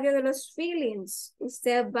vocabulario de los feelings.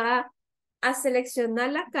 Usted va a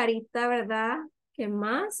seleccionar la carita, ¿verdad? Que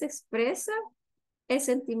más expresa el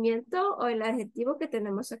sentimiento o el adjetivo que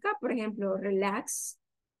tenemos acá. Por ejemplo, relax.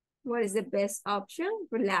 What is the best option?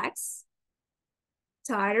 Relax.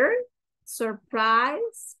 Tired.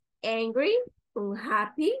 Surprised. Angry.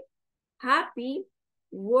 Unhappy. Happy.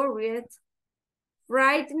 Worried.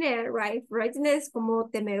 Frightened, right? Frightened es como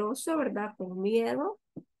temeroso, ¿verdad? Con miedo,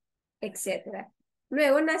 etcétera.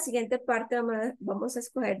 Luego en la siguiente parte vamos a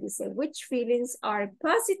escoger, dice, which feelings are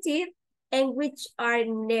positive and which are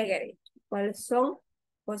negative. ¿Cuáles son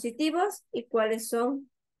positivos y cuáles son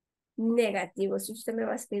negativos? Usted me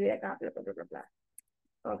va a escribir acá, bla, bla, bla, bla.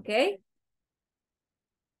 ¿Ok?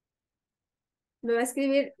 Me va a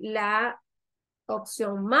escribir la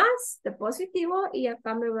opción más de positivo y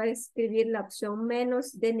acá me va a escribir la opción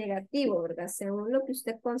menos de negativo, ¿verdad? Según lo que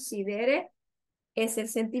usted considere es el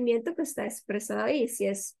sentimiento que está expresado ahí, si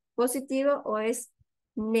es positivo o es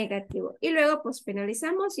negativo. Y luego pues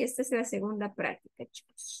finalizamos y esta es la segunda práctica,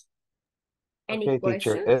 chicos. Any Ok,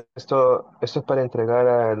 teacher. questions? Esto es para entregar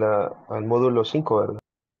al módulo 5, ¿verdad?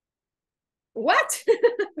 What?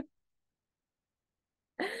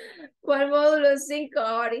 ¿Cuál módulo 5?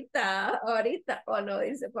 Ahorita. Oh, no,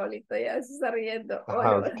 dice Pablito, ya se está riendo. Oh,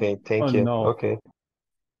 Ajá, no. ok, Oh, thank you. no. Ok.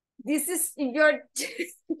 This is your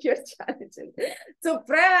challenge. Su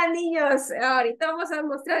prueba, niños. Ahorita vamos a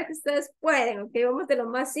mostrar que ustedes pueden, ¿ok? Vamos de lo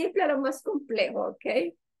más simple a lo más complejo,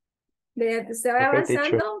 ¿ok? Mediante se va Ok, teacher.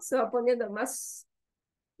 avanzando, se va poniendo más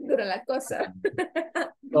dura la cosa.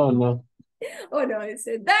 Oh, no. Oh, no,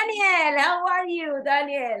 dice, Daniel, how are you,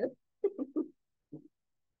 Daniel?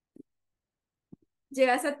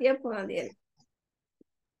 Llegas a tiempo, Daniel.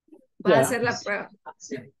 Vas a Ya. hacer la prueba.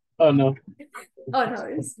 Oh, no. Oh, no,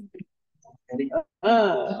 dice,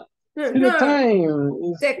 Ah, see the no,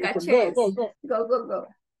 time. take a Go, go, chance. go. Go, go, go.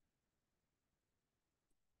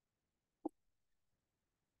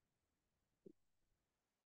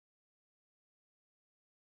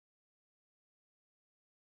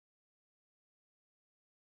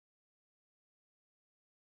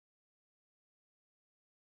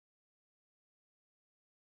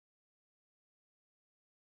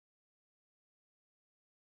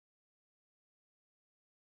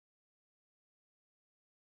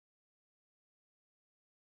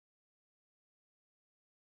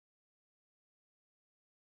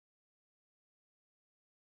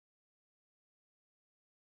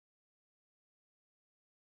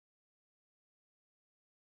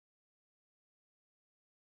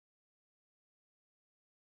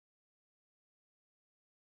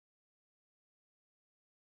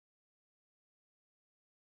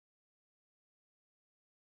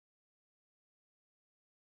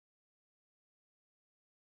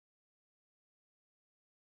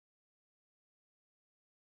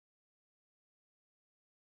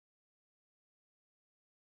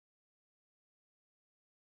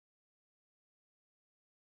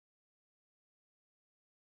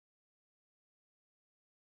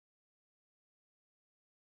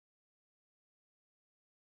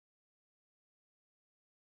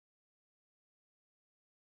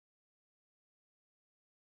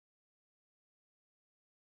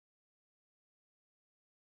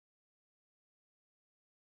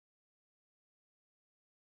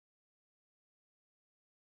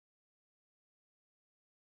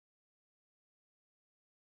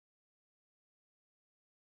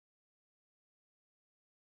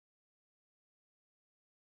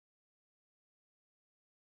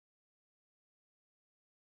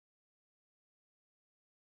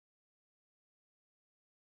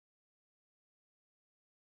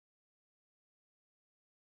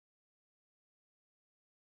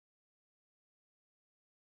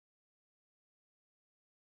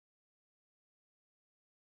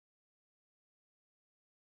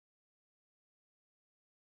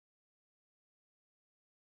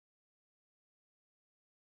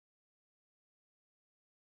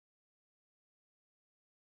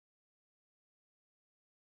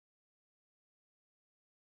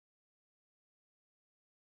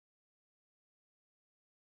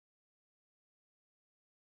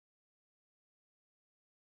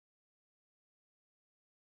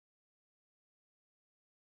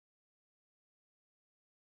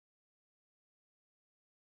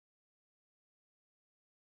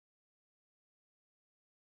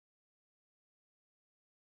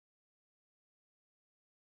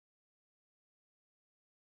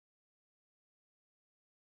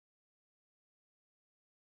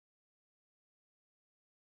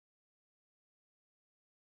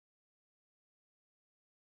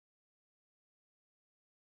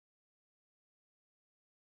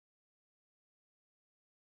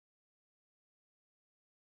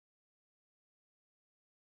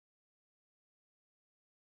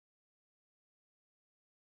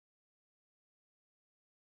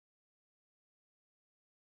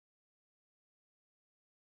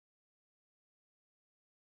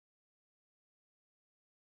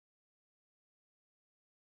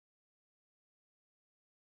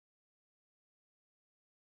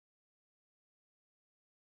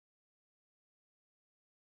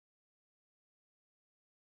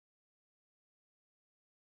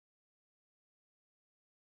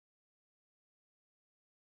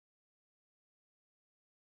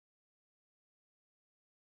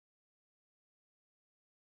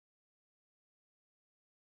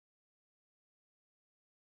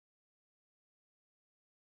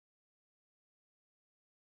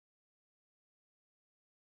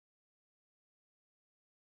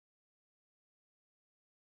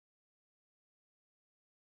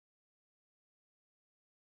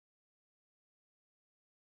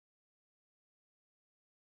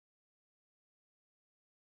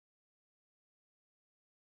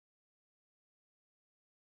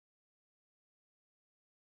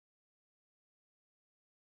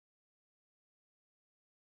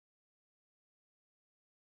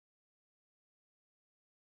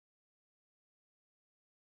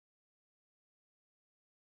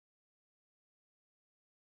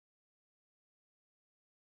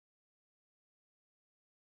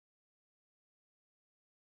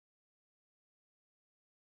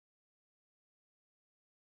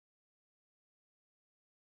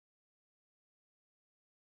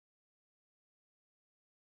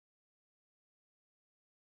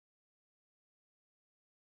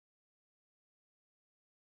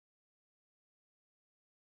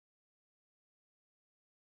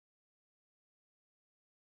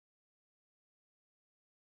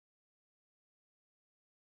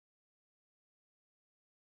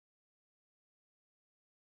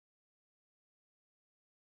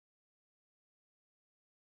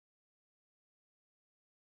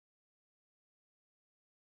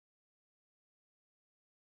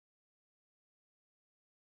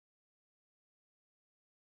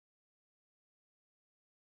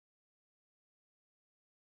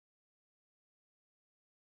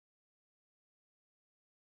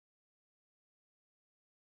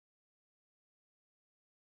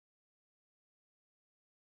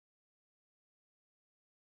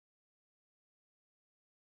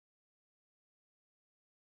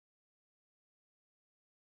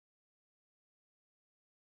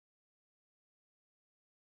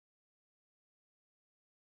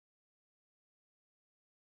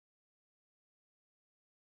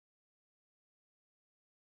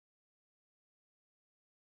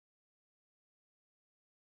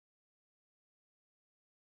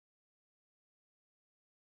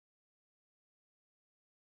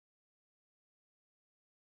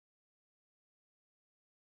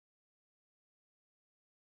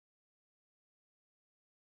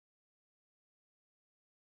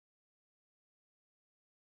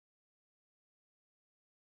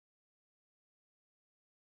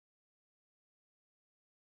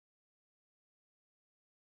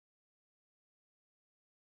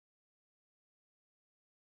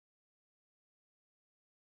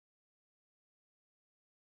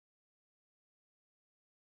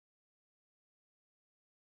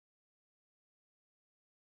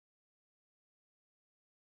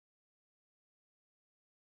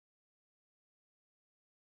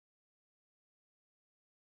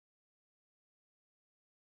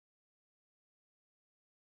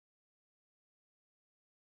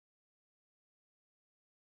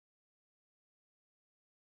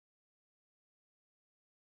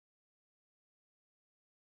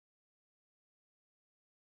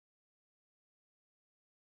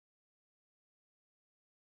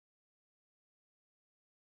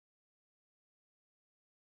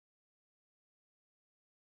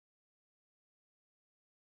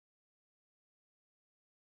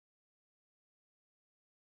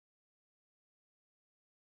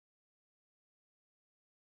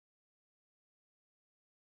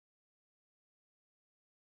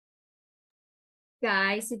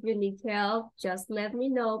 Guys, if you need help, just let me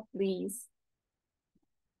know, please.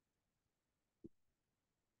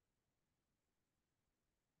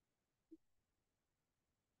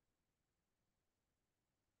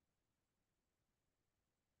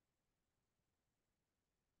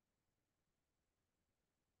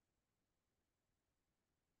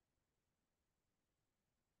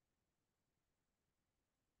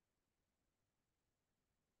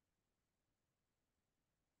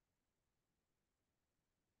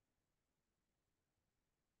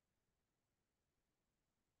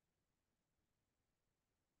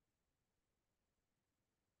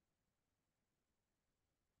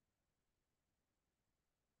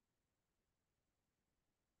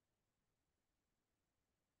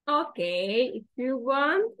 Okay, if you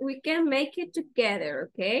want, we can make it together,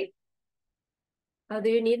 okay? Or do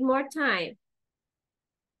you need more time?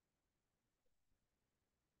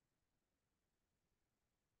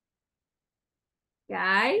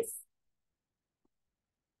 Guys,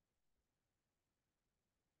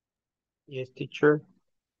 Yes, teacher.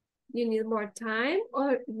 you need more time,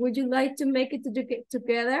 or would you like to make it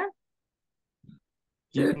together?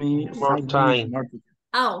 Give me More 5 minutes time. more.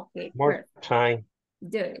 Oh, okay, More perfect. time.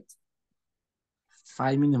 Do it.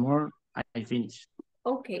 5 minutes more, I finish.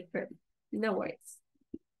 Okay, perfect. No worries.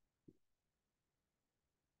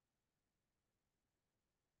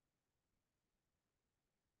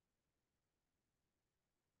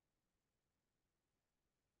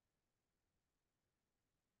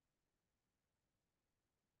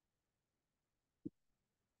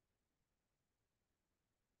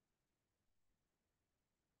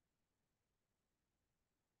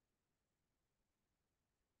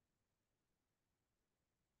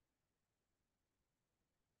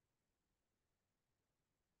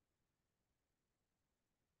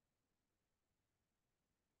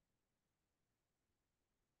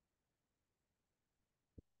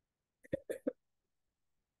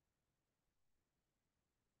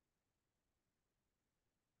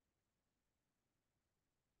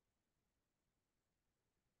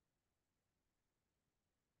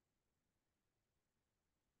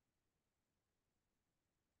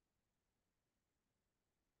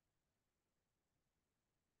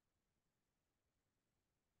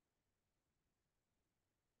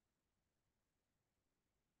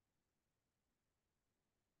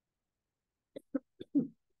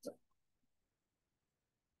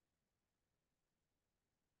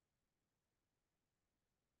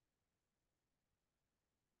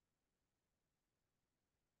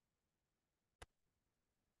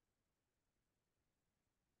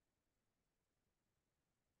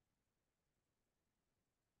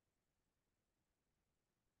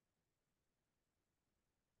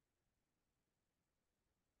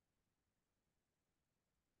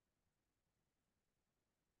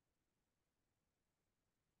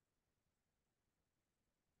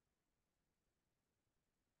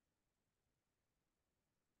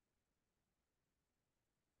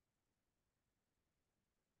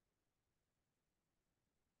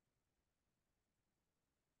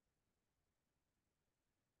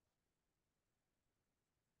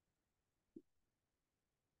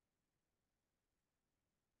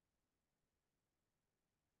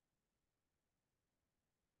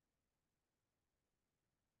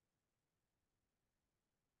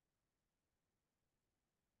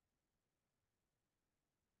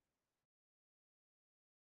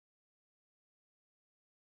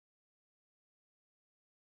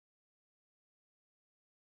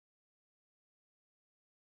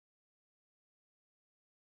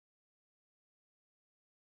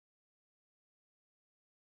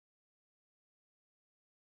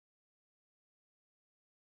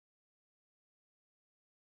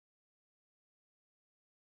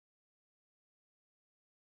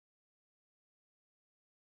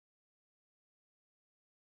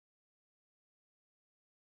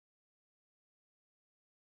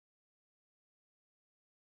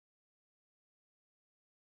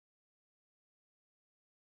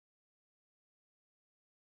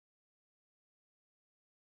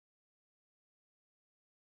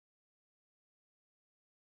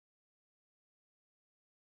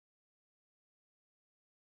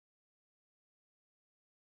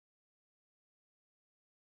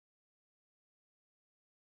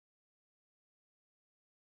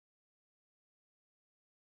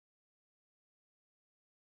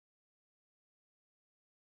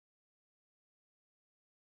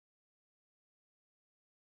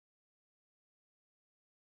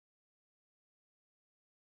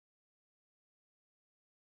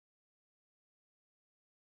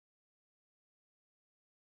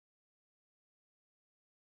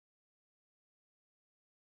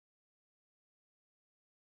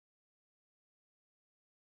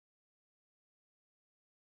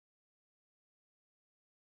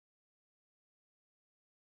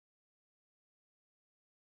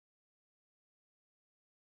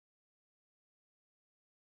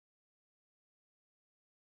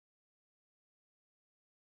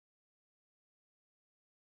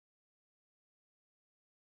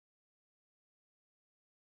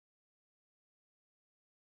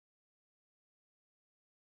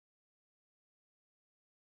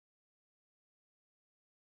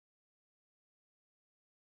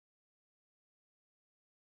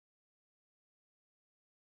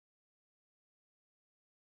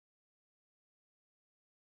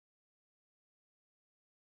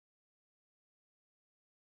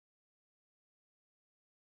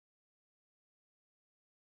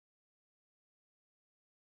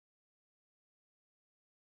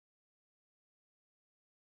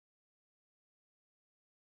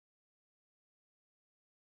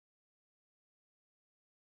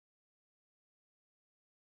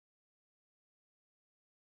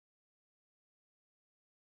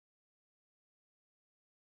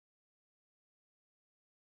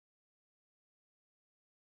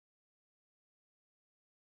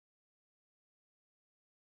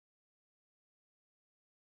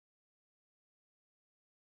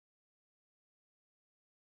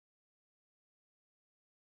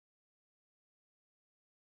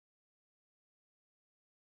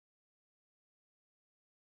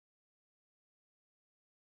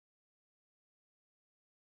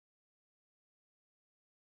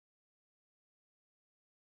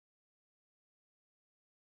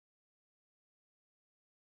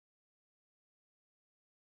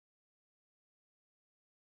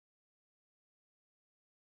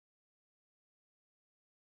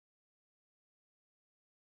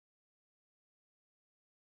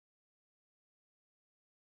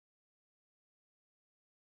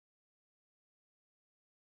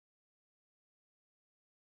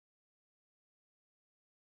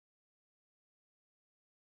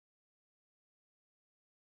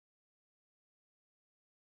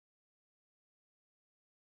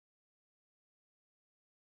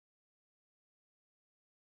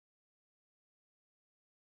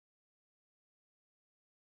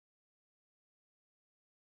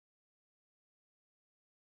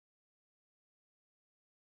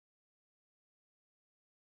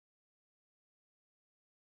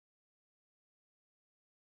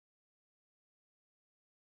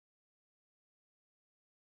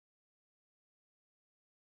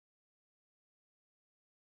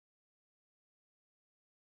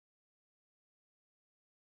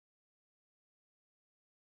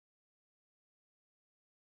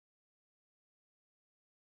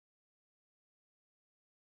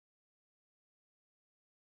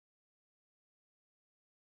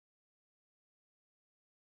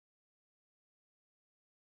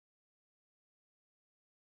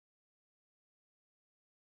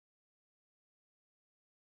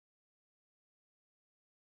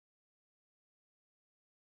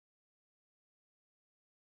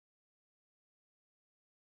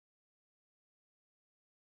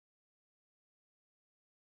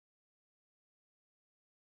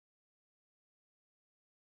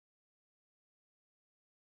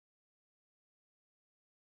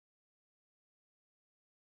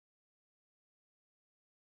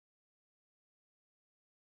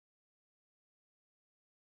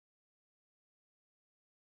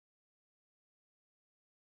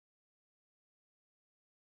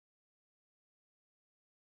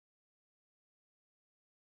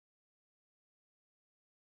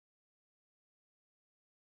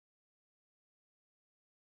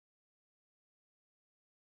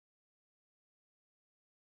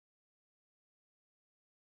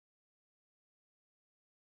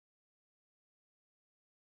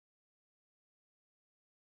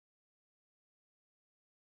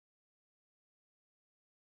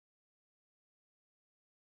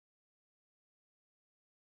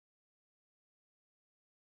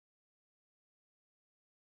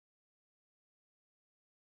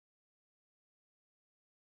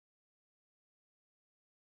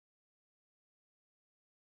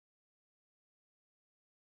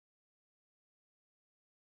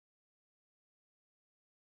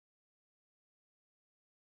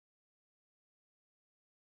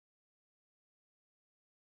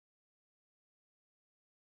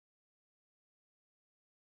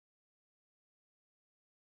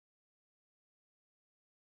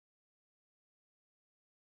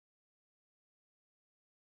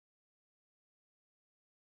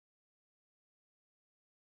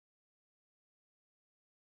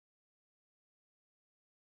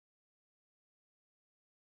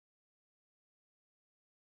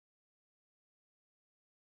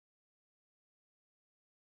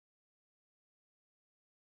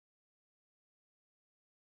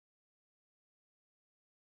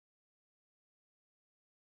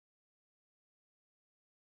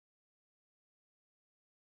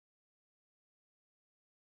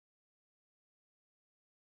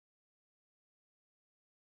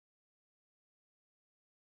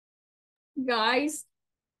 Guys,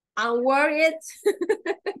 I'm worried.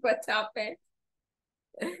 What happened?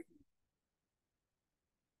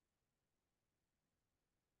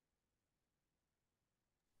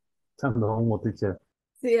 Echando humo, teacher.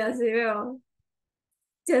 Sí, así veo.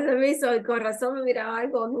 Ya se me hizo, y con razón me miraba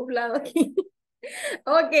algo nublado aquí.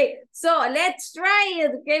 Okay, so let's try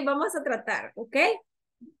it. Okay, vamos a tratar, okay?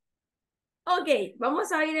 Ok,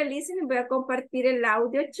 vamos a ir el listening. Voy a compartir el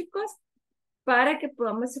audio, chicos, para que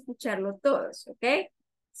podamos escucharlo todos, ok?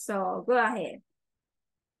 So, go ahead.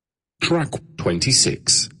 Track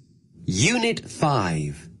 26. Unit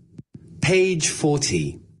 5. Page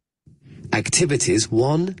 40. Activities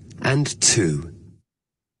 1 and 2.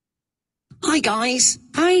 Hi, guys.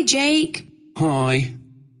 Hi, Jake. Hi.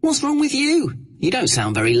 What's wrong with you? You don't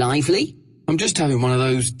sound very lively. I'm just having one of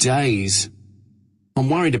those days. I'm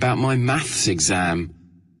worried about my maths exam.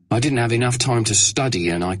 I didn't have enough time to study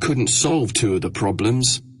and I couldn't solve 2 of the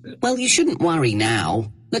problems. Well, you shouldn't worry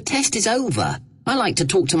now. The test is over. I like to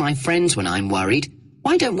talk to my friends when I'm worried.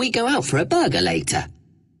 Why don't we go out for a burger later?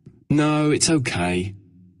 No, it's okay.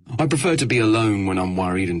 I prefer to be alone when I'm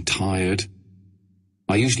worried and tired.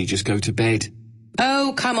 I usually just go to bed.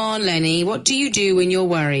 Oh, come on, Lenny. What do you do when you're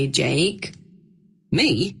worried, Jake?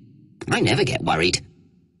 Me? I never get worried.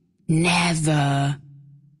 Never?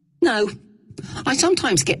 No. I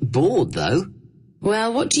sometimes get bored, though.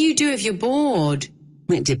 Well, what do you do if you're bored?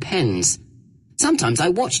 It depends. Sometimes I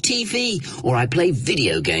watch TV, or I play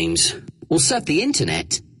video games, or surf the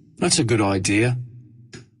internet. That's a good idea.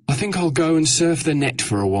 I think I'll go and surf the net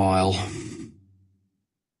for a while.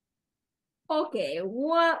 Okay,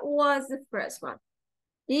 what was the first one?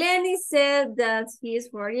 Lenny said that he's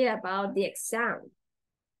worried about the exam.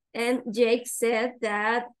 And Jake said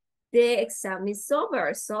that the exam is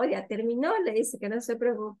over. So ya terminó, le dice que no se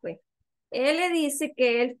preocupe. Él le dice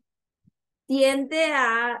que él tiende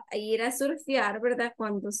a ir a surfear, ¿verdad?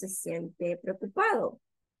 Cuando se siente preocupado.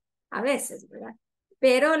 A veces, ¿verdad?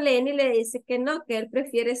 Pero Lenny le dice que no, que él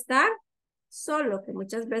prefiere estar solo, que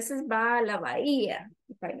muchas veces va a la bahía.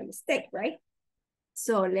 If I'm not mistaken, right?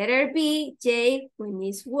 So letter B, Jake, when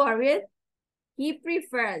he's worried, he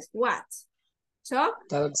prefers what? Talk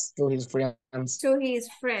Talks to his friends. to his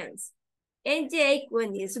friends. And Jake,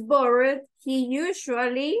 when he's bored, he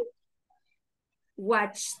usually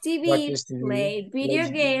watch TV, Watches TV, play video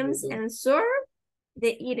plays games, video and surf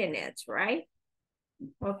the internet, right?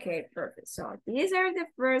 Okay, perfect. So these are the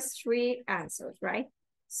first 3 answers, right?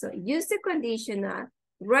 So use the conditional,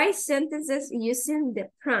 write sentences using the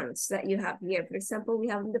prompts that you have here. For example, we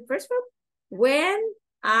have in the first one, when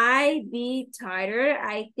I be tired,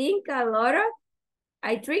 I drink a lot of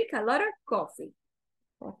coffee.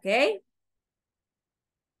 Okay.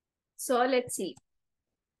 So let's see.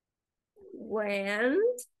 When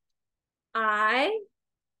I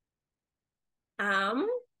am,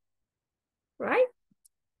 right?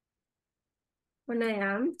 When I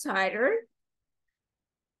am tired,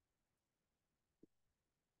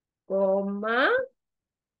 comma,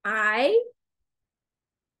 I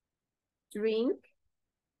drink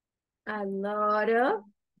a lot of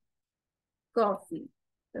coffee.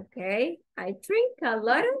 Okay, I drink a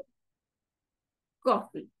lot of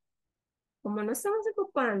coffee. Como no estamos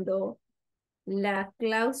ocupando la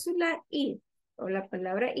cláusula if o la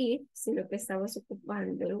palabra if, sino que estamos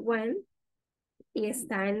ocupando el when y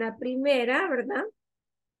está en la primera, ¿verdad?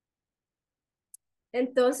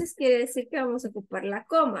 Entonces quiere decir que vamos a ocupar la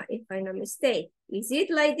coma, if I'm not mistaken. Is it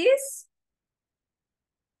like this?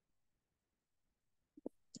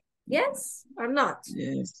 Yes or not?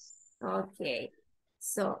 Yes. Okay.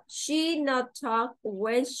 So she not talk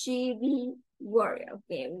when she be worried.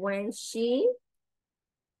 Okay, when she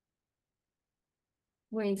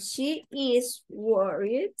is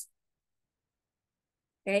worried.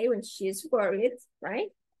 Okay, when she is worried, right?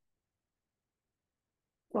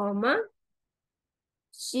 Comma.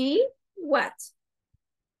 She what?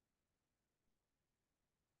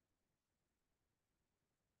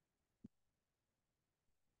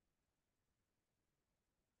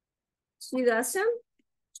 She doesn't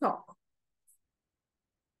talk.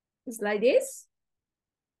 It's like this.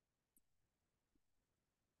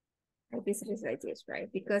 I guess it is like this,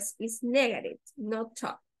 right? Because it's negative, not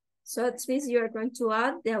talk. So it means you're going to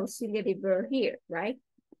add the auxiliary verb here, right?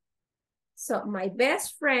 So my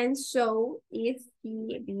best friend show if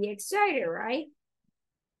he be excited, right?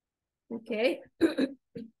 Okay.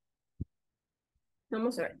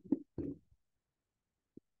 Vamos a ver.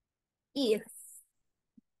 If.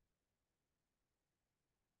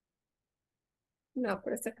 No,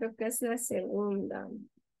 pero esta creo que es la segunda.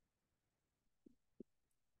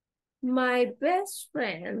 My best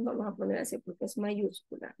friend, vamos a poner así porque es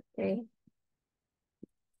mayúscula, okay?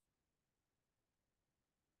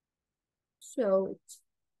 showed.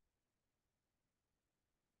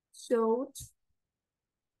 Showed.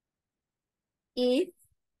 If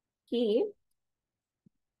he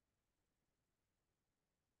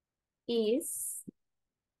is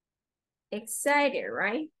excited,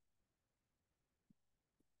 right?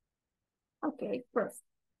 Okay, perfect.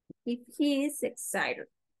 If he is excited.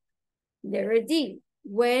 Letter D.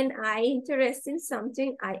 When I interested in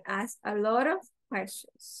something, I ask a lot of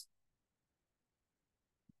questions.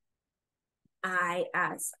 I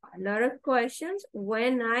ask a lot of questions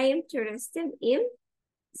when I am interested in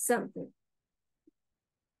something.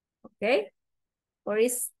 Okay? Or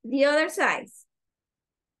is the other side?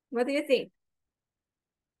 What do you think?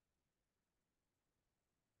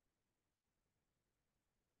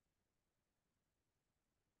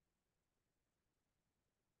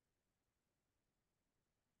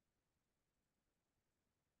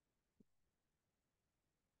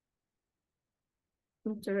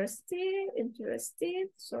 Interested in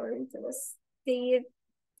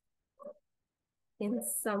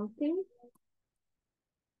something.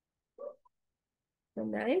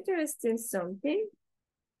 When I'm interested in something,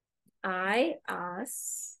 I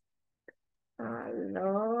ask a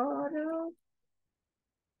lot of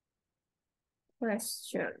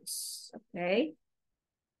questions, okay?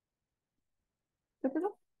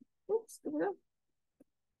 Oops.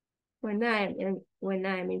 When I'm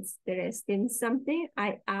interested in something,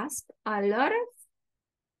 I ask a lot of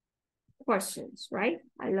questions, right?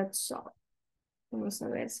 A lot of. Vamos a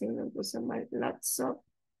ver si me puse mal. Lots of.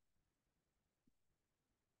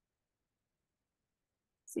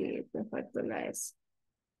 Sí, me faltó la S.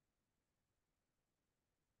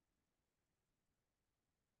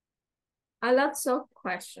 A lot of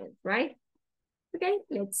questions, right? Okay,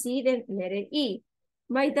 let's see the letter E.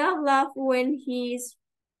 My dog laughs when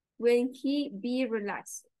he be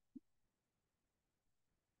relaxed.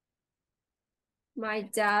 My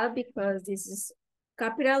dad, because this is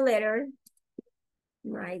capital letter.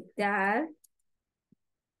 My dad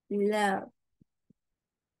love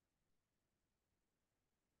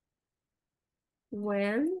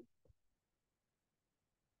when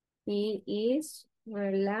he is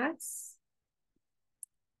relaxed,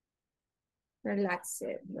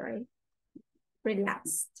 right?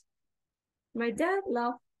 Relaxed. My dad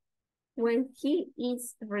loves when he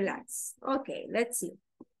is relaxed. Okay, let's see.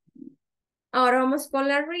 Ahora vamos con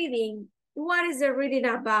la reading. What is the reading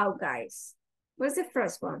about, guys? What's the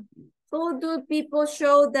first one? How do people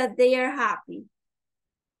show that they are happy?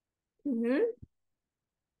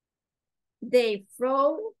 They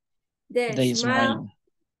frown, they smile,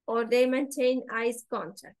 or they maintain eye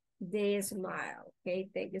contact. They smile. Okay,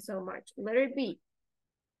 thank you so much. Letter B.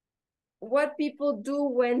 What people do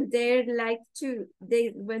when they like you.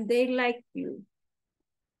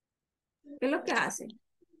 ¿Qué es lo que hacen?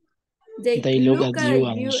 They look at you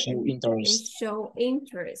and show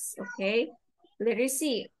interest. Okay. Letter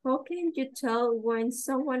C. How can you tell when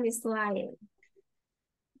someone is lying?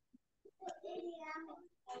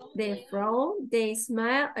 They frown, they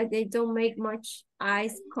smile, or they don't make much eye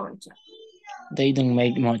contact. They don't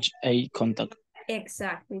make much eye contact.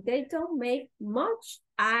 Exactly. They don't make much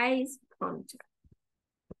eye contact.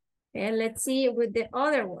 And let's see with the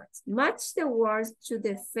other words. Match the words to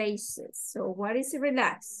the faces. So what is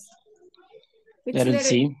relax? Which Letter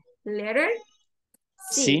C. Letter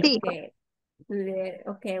C. C. Okay.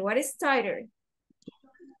 Okay, what is tighter?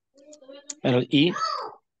 Letter E.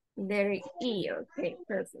 Letter E. Okay,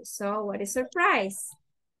 perfect. So what is surprise?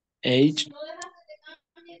 H.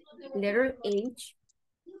 Letter H.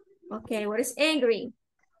 Okay, what is angry?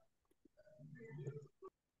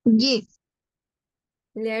 G.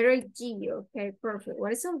 Letter G. Okay, perfect.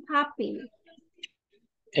 What is unhappy?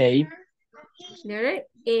 A. Letter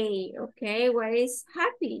A. Okay, what is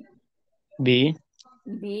happy? B.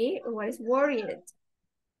 B. What is worried?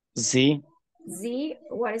 Z. Z.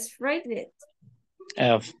 What is frightened?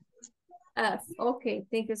 F. F. Okay,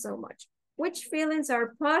 thank you so much. Which feelings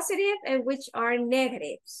are positive and which are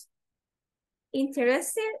negatives?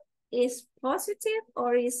 Interested is positive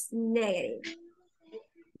or is negative?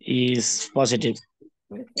 Is positive.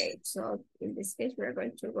 Okay, so in this case, we're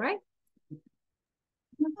going to write.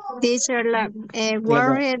 Teacher,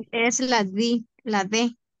 worried es la D. La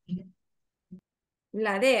D.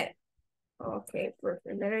 La D. Okay,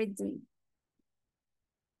 perfect. Letter D.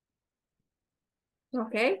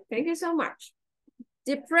 Okay, thank you so much.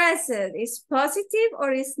 Depressed is positive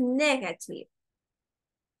or is negative?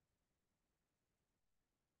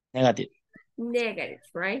 Negative. Negative,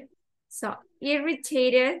 right? So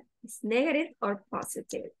irritated is negative or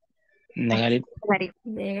positive? Negative.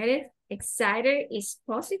 Negative. Excited is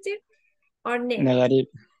positive or negative? Negative.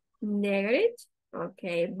 Negative.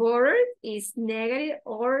 Okay. Bored is negative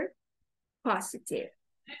or positive.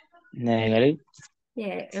 Negative.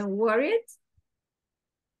 Yeah. And worried?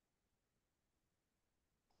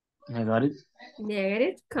 Negative.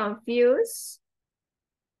 Negative. Confused?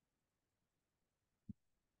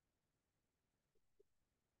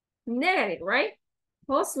 Negative, right?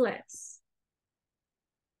 Hopeless.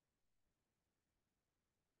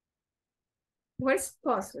 Where's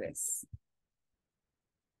hopeless?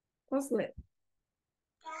 Hopeless.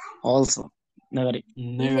 Also. Negative.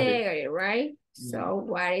 Negative, right? So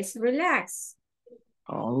what is relaxed?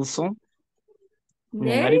 Also.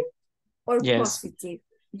 Negative or Yes. positive?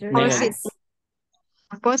 Negative. Relaxed.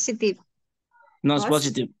 Positive. No, it's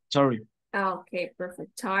positive. Sorry. Okay,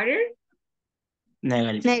 perfect. Tired?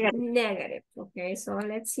 Negative. Negative. Negative. Okay, so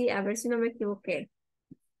let's see. A ver si no me equivoqué.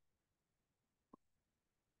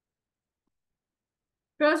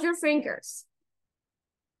 Cross your fingers.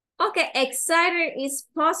 Okay, excited is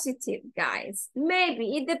positive, guys.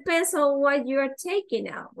 Maybe it depends on what you're taking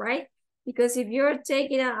out, right? Because if you're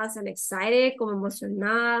taking out as an excited, como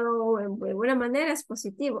emocionado, de buena manera es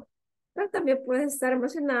positivo. Pero también puedes estar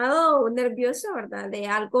emocionado o nervioso, ¿verdad? De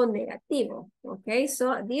algo negativo. Okay,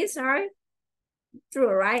 so these are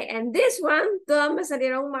true, right? And this one, todas me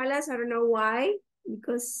salieron malas. I don't know why.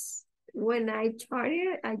 Because when I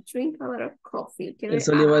started, I drink a lot of coffee.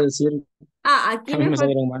 Eso le iba a decir. Aquí A mí me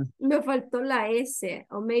salieron mal. me faltó la S.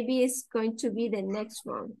 Or maybe it's going to be the next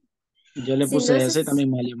one. Yo le Si puse no ese es-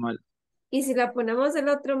 también me salió mal. Y si la ponemos de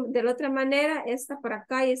la otra manera, esta para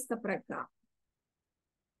acá y esta para acá.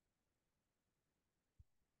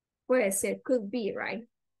 Puede ser, could be, right?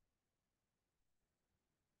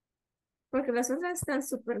 Porque las otras están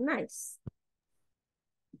super nice.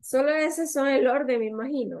 Solo esas son el orden, me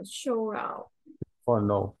imagino. Show out. Oh,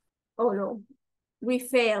 no. Oh, no. We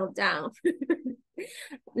failed down.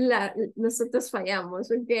 Nosotros fallamos,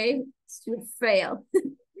 okay? You fail.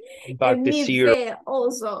 Got And the me zero. fail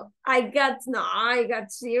also. I got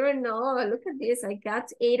 0. No, look at this. I got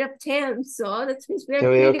 8 of 10. So that means we are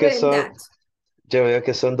Yo veo pretty que good in son, that. yo veo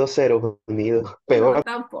que son 2 ceros unidos. No, Peor.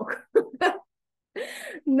 tampoco.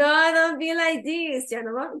 No, don't be like this. Ya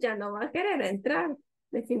no va a querer entrar.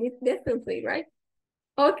 Definitely, right?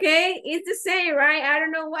 Okay, it's the same, right? I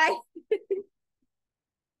don't know why.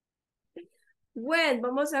 Bueno,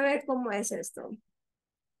 vamos a ver cómo es esto.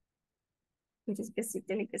 Pues es que sí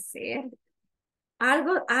tiene que ser.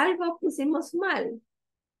 Algo pusimos mal.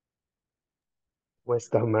 O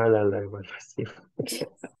está mala la evaluación.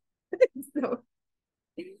 So,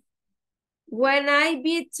 when I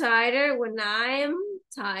be tighter, when I'm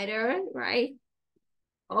tighter, right?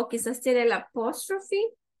 O quizás tiene el apostrophe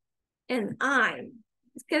and I'm.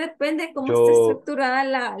 Es que depende cómo está Yo, estructurada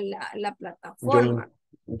la yo, plataforma.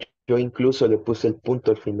 yo incluso le puse el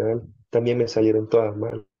punto al final. También me salieron todas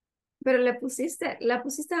mal. Pero la pusiste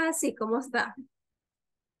así, ¿cómo está?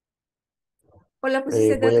 O la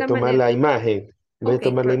pusiste de Voy a otra tomar la manera. imagen. Voy a Ok,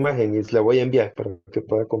 tomar la perfect. imagen y la voy a enviar para que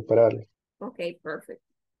pueda compararla. Ok, perfect.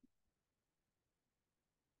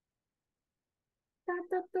 Ta,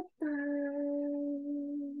 ta, ta, ta.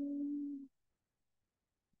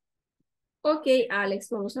 Ok, Alex,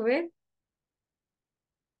 vamos a ver.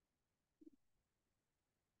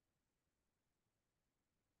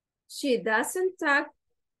 She doesn't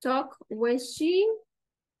talk when she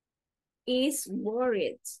is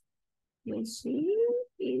worried. When she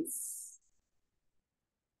is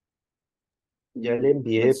Ya le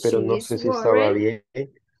envié, when pero she no is sé si estaba worried,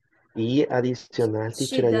 bien. Y adicional, she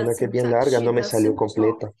teacher, hay una que es doesn't bien talk. larga, She no me salió doesn't talk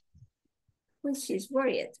completa. when she's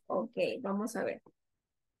worried. Ok, vamos a ver.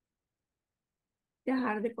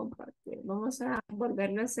 Dejar de compartir. Vamos a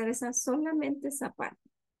volverlo a hacer solamente esa parte.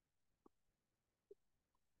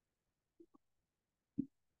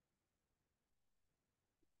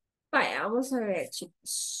 Vaya, vamos a ver,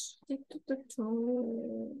 chicos.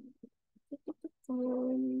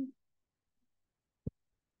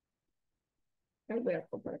 Ahí voy a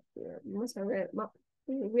compartir. Vamos a ver.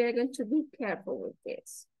 We are going to be careful with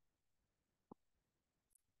this.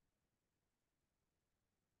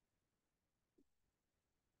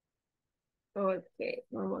 Ok,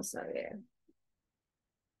 vamos a ver.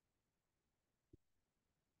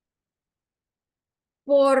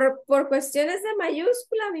 Por cuestiones de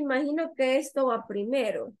mayúscula, me imagino que esto va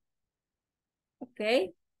primero. Ok.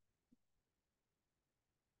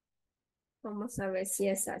 Vamos a ver si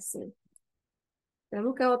es así.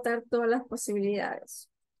 Tenemos que votar todas las posibilidades.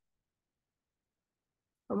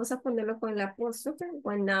 Vamos a ponerlo con el apóstrofe.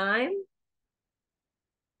 When I'm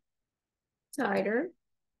tighter.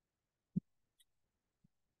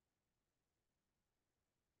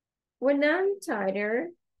 When I'm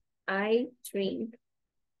tighter. I drink.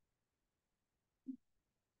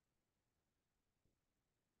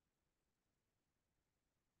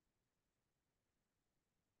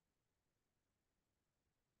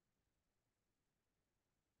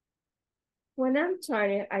 When I'm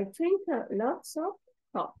tired, I drink lots of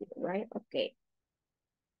coffee, right? Okay.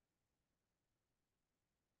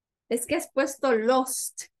 Es que has puesto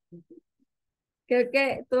lost. Creo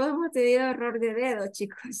que todos hemos tenido error de dedo,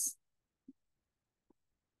 chicos.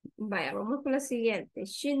 Vaya, vamos con lo siguiente.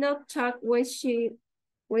 She not talk when she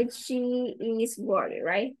is worried,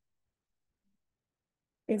 right?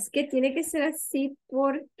 Es que tiene que ser así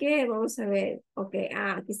porque, vamos a ver, ok,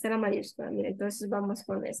 aquí está la mayúscula, mira, entonces vamos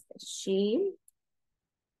con este. She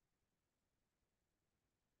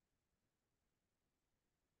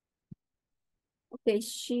okay,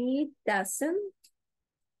 she doesn't.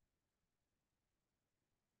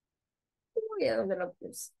 Uy, ¿a dónde lo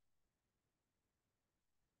puse?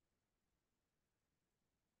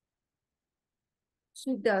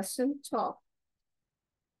 She doesn't talk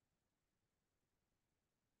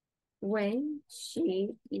when she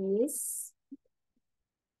is.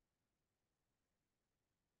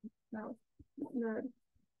 No, no.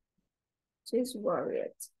 She's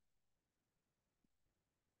worried.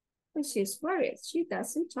 When she's worried. She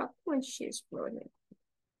doesn't talk when she's worried.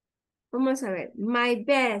 Vamos a ver. My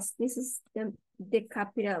best. This is the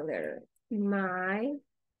capital letter. My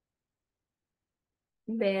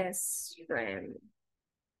best friend.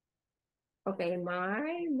 Okay,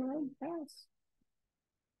 my best.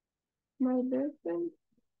 My best friend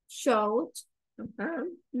showed.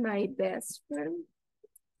 My best friend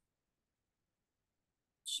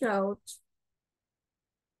showed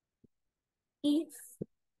if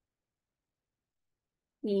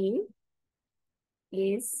he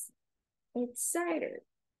is excited.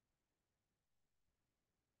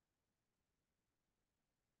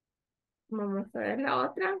 Vamos a ver la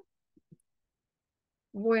otra.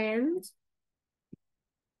 When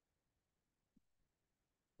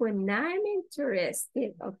I'm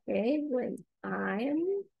interested, okay, when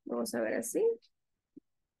I'm, vamos a ver así.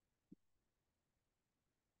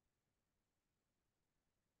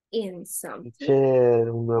 In something.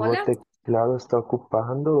 Un nuevo Hola. teclado está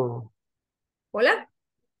ocupando. Hola.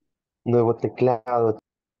 Nuevo teclado.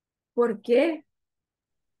 ¿Por qué?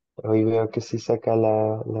 Hoy veo que sí saca el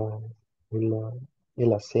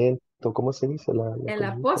acento. ¿Cómo se dice? El cosita?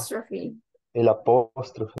 apóstrofe. El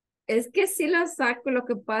apóstrofe. Es que si lo saco, lo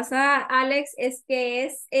que pasa, Alex, es que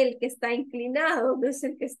es el que está inclinado, no es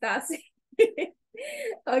el que está así.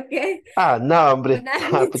 Ok. Ah, no, hombre. When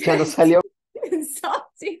I'm Pues ya no interested salió. in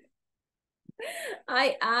something,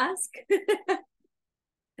 I ask.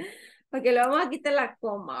 Ok, le vamos a quitar la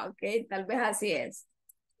coma, ok, tal vez así es.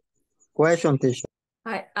 Question, teacher.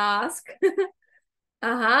 I ask.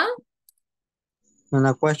 Ajá. En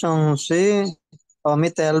la question C,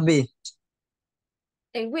 omite el B.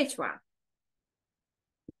 ¿En which one?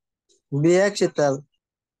 Be excited.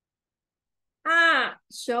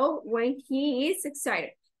 Show when he is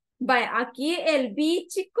excited. Vaya, aquí el be,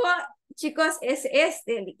 chicos, es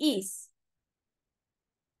este, el is.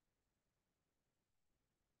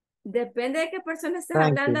 Depende de qué persona estés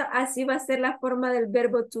Thank hablando, you. así va a ser la forma del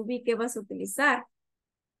verbo to be que vas a utilizar.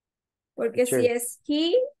 Porque si Teacher, es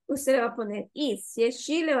he, usted le va a poner is. Si es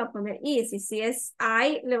she, le va a poner is. Y si es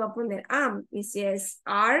I, le va a poner am. Y si es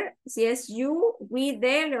are, si es you, we,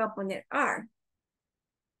 they, le va a poner are.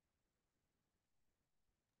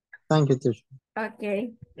 Thank you, teacher.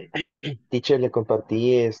 Ok. teacher, le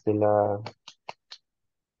compartí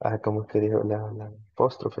 ¿cómo es que dijo? La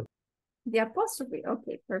apóstrofe. The apostrophe. Ok,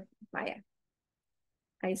 perfecto. Vaya.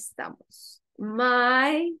 Ahí estamos.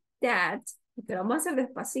 My dad. Pero vamos a hacer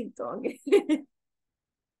despacito. Ok.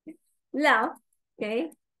 Love.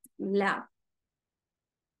 Ok. Love.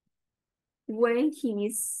 When he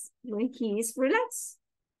is relaxed.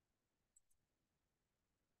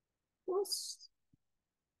 Pues,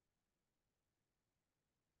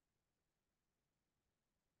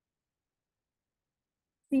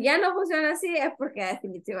 si ya no funciona así es porque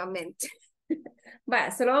definitivamente.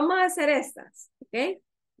 Vaya, solo vamos a hacer estas, ¿ok?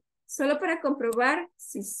 Solo para comprobar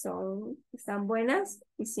si están buenas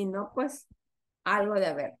y si no, pues algo de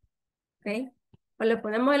haber, ¿ok? O le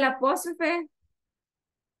ponemos el apóstrofe.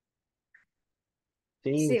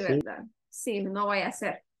 Sí, Sí, sí. ¿verdad? Sí, no vaya a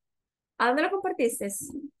ser. ¿A dónde lo compartiste?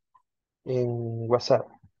 En WhatsApp.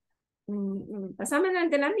 Pásame el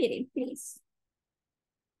de la meeting, please.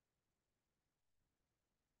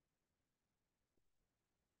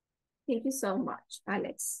 Thank you so much,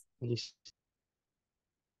 Alex. Listo.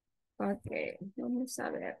 Ok, vamos a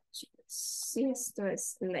ver, chicos. Si esto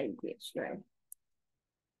es language, right?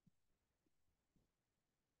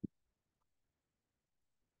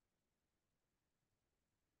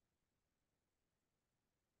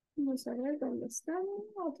 Vamos a ver dónde está.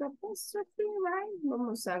 Otra apóstrofe, right?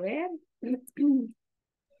 Vamos a ver.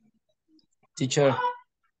 Teacher,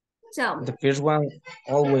 Tell me. the first one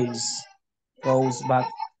always goes back.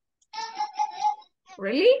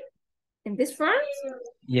 Really? In this front?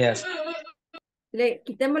 Yes.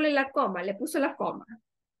 Quitémosle la coma. Le puso la coma.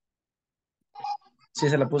 Sí,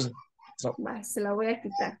 se la puse. So, Va, se la voy a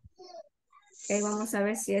quitar. Ok, vamos a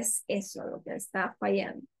ver si es eso lo que está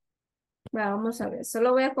fallando. Va, vamos a ver.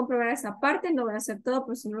 Solo voy a comprobar esa parte. No voy a hacer todo,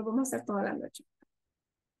 porque si no lo vamos a hacer toda la noche.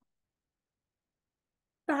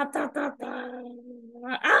 Ta, ta, ta, ta.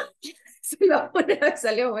 Ah,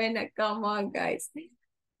 salió buena. Come on, guys.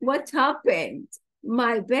 What happened?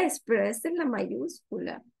 My best, pero esta es la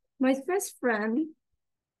mayúscula. My best friend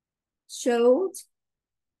showed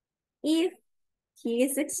if he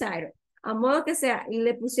is excited. A modo que sea, y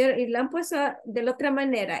le pusieron, y la han puesto de la otra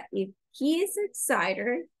manera. If he is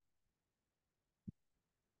excited.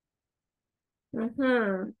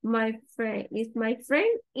 My friend, if my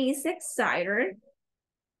friend is excited,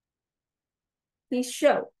 he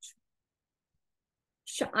showed.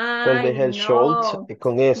 Tal Ay, vez el showed no.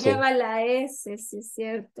 con S. Lleva la S, sí es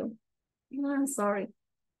cierto. Sorry.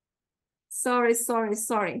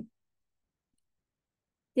 Sorry.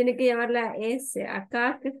 Tiene que llevar la S.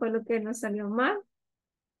 Acá, ¿qué fue lo que nos salió mal?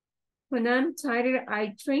 When I'm tired,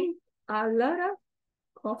 I drink a lot of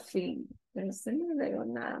coffee. Pero eso no le veo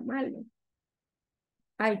nada malo.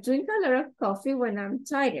 I drink a lot of coffee when I'm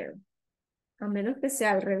tired. A menos que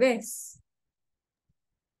sea al revés.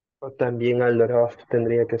 O también a lot of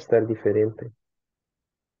tendría que estar diferente.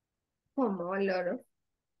 Como a lot of.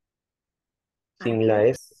 Sin la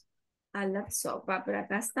S. A lot sopa, pero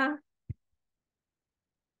acá está.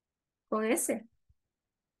 Con S.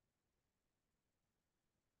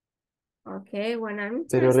 Okay, when I'm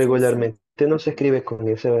Pero tasting some. regularmente no se escribe con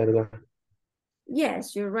S, ¿verdad?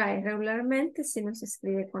 Yes, you're right. Regularmente sí no se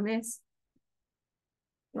escribe con S.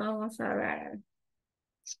 Vamos a ver.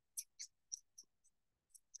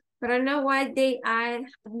 But I know why I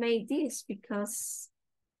made this, because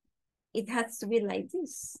it has to be like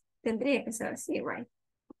this. Tendría que ser así, right?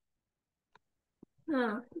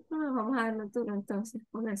 Vamos a darle duro entonces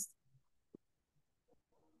con esto.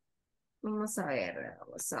 Vamos a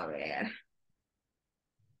ver.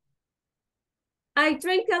 I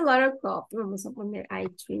drink a lot of coffee. Vamos a poner I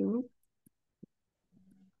drink.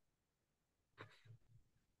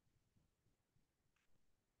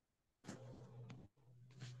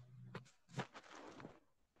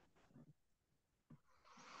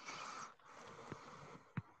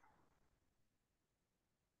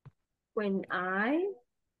 When I'm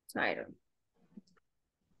tired.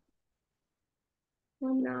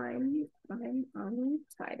 When I'm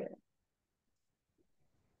tired.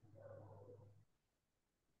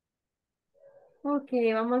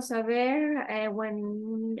 Okay, vamos a ver.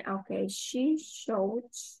 Okay, she showed.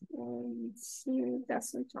 She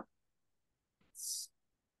doesn't talk.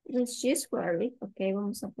 When she's worried, okay,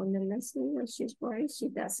 vamos a ponerle así. When she's worried, she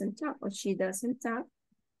doesn't talk. Or she doesn't talk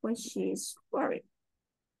when she's worried.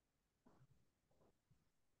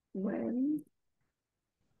 When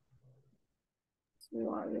she's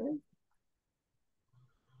worried,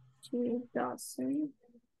 she doesn't.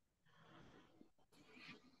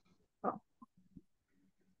 Oh.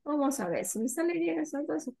 Vamos a ver, si me sale bien esas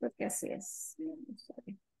dos, es porque así es.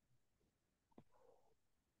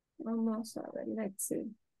 Vamos a ver, let's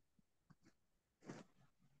see.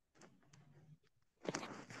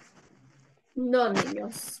 No,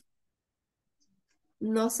 niños.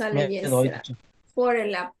 No sale me bien. doy, Será. Por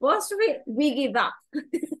el apóstrofe, we give up.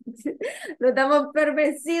 Lo estamos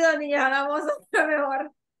pervencidos, niños. Hagamos otra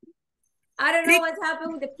mejor. I don't know what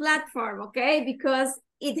happened with the platform, okay? Because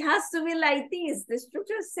it has to be like this. The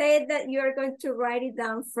structure said that you're going to write it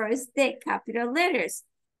down first, the capital letters.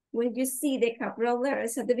 When you see the capital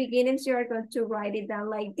letters at the beginnings, you are going to write it down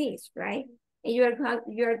like this, right? And you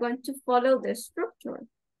are going to follow the structure.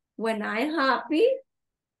 When I'm happy,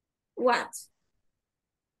 what?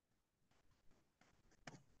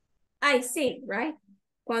 I sing, right?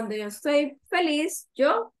 Cuando yo estoy feliz,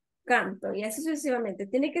 yo canto. Y así sucesivamente.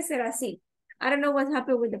 Tiene que ser así. I don't know what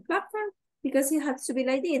happened with the platform because it has to be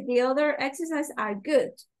like this. The other exercises are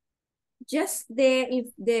good. Just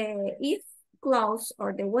if clause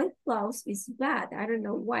or the when clause is bad. I don't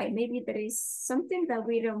know why. Maybe there is something that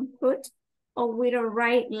we don't put or we don't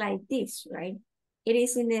write like this, right? It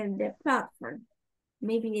is in the platform.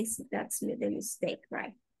 Maybe that's the mistake,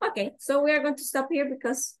 right? Okay, so we are going to stop here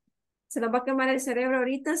because se nos va a quemar el cerebro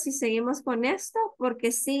ahorita si seguimos con esto,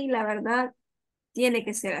 porque sí, la verdad, tiene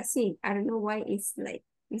que ser así. I don't know why it's like,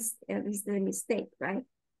 it's the mistake, right?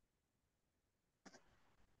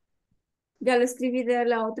 Ya lo escribí de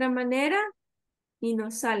la otra manera y no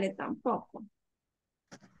sale tampoco.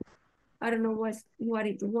 I don't know what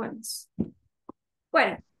it wants.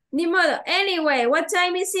 Bueno, ni modo. Anyway, what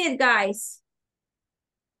time is it, guys?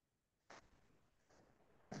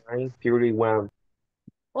 9:31.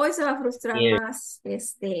 Hoy se va a frustrar Bien. más,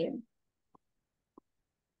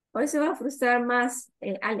 hoy se va a frustrar más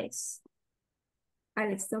Alex.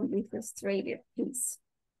 Alex, don't be frustrated, please.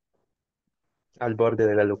 Al borde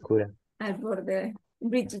de la locura. Al borde,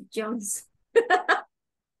 Bridget Jones.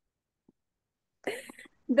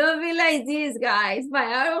 Don't be like this, guys.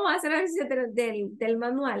 Vale, ahora vamos a hacer el ejercicio del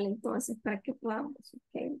manual, entonces, para que podamos,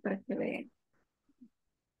 ok, para que vean.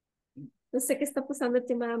 No sé qué está pasando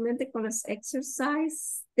últimamente con los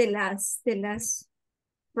exercises de las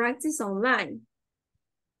practice online.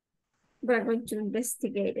 But I'm going to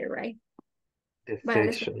investigate it, right? The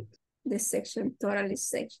Vale, section. the section, totally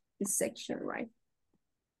section, the section, right?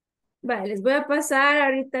 Vale, les voy a pasar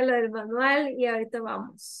ahorita lo del manual y ahorita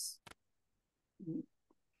vamos.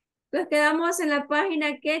 Nos quedamos en la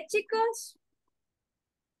página, ¿qué, chicos?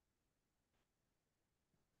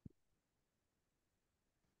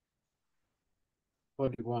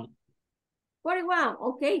 41. 41,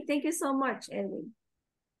 okay, thank you so much, Edwin.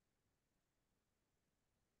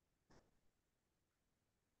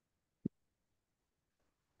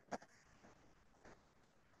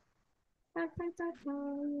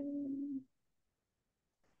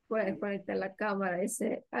 Puede conectar la cámara,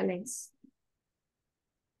 dice Alex.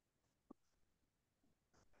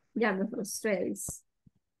 Ya me frustré, dice.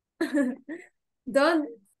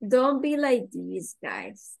 Don't be like this,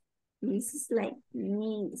 guys. This is like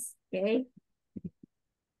this, okay?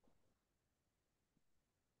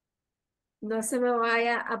 No se me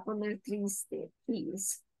vaya a poner triste,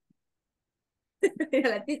 please. A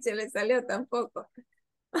la teacher le salió tampoco.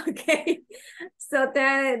 Ok. So,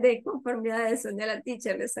 de conformidad de eso, ni a la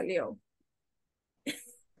teacher le salió. Que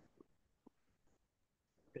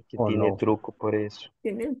Oh, tiene no. truco por eso.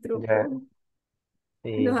 Tiene un Ya, truco.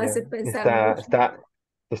 sí, Nos ya. hace pensar mucho.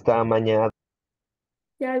 Está amañado.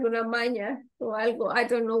 Ya alguna maña o algo. I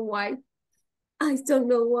don't know why. I don't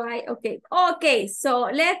know why. Okay. Okay. So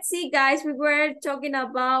let's see, guys. We were talking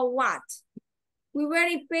about what? We were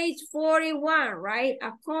in page 41, right?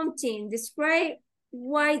 Accounting. Describe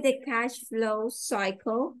why the cash flow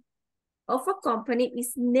cycle of a company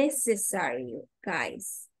is necessary,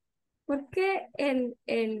 guys. ¿Por qué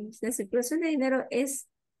la circulación de dinero es,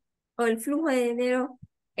 o el flujo de dinero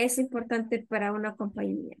es importante para una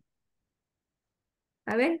compañía?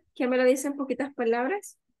 A ver, ¿quién me lo dice en poquitas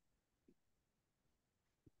palabras?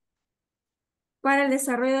 Para el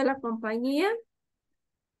desarrollo de la compañía.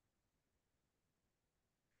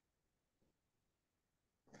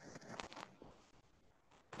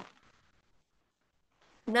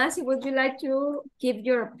 Nancy, would you like to give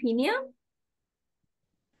your opinion?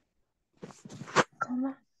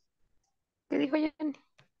 ¿Cómo? ¿Qué dijo Jenny?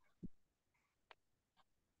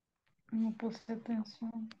 No puse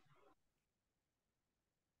atención.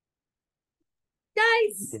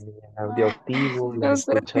 Guys, Tenía audio activo, la No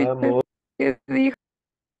sé escuchamos. qué dijo.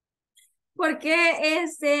 porque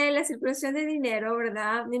la circulación de dinero,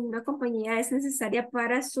 ¿verdad? En una compañía es necesaria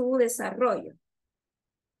para su desarrollo.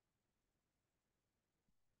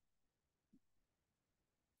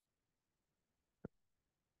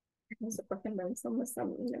 No sé por qué me está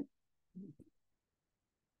muy bien.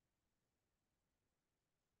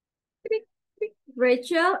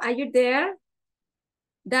 Rachel, are you there?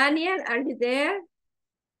 Daniel, are you there?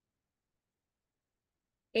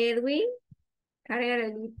 Edwin,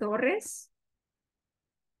 Karen Torres.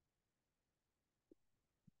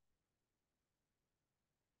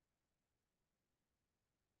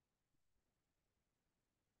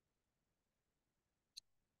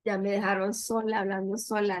 Ya me dejaron sola, hablando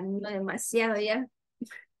sola, no demasiado ya.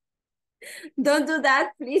 Don't do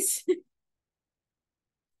that, please.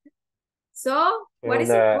 So, what is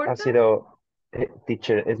Ha important? sido,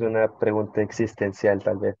 teacher, es una pregunta existencial,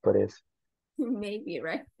 tal vez por eso. Maybe,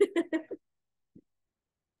 right?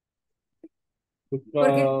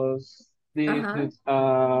 Porque, Because this ajá. is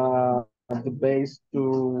the base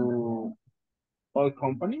to all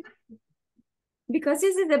company. Because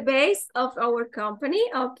this is the base of our company.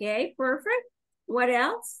 Okay, perfect. What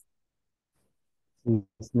else?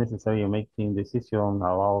 It's necessary making decision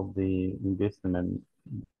about the investment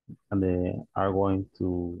and they are going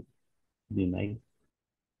to be made.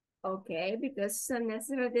 Okay, because it's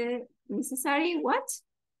necessary what?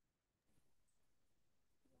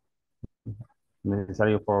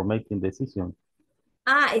 Necessary for making decision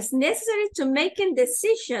It's necessary to making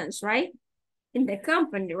decisions, right? In the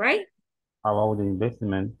company, right? about the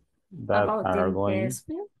investment that About the are going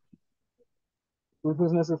investment. This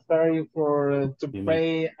is necessary for to be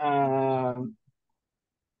made.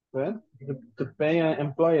 pay to pay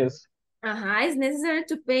employees. It's necessary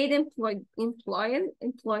to pay the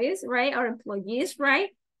employees, right? Or employees, right?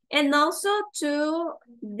 And also to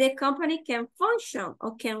the company can function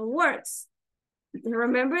or can works.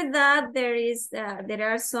 Remember that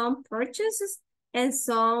there are some purchases and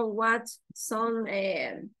some what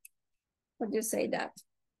do you say that?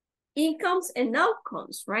 Incomes and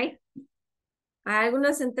outcomes, right? Hay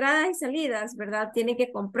algunas entradas y salidas, ¿verdad? Tiene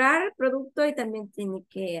que comprar el producto y también tiene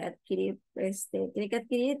que adquirir,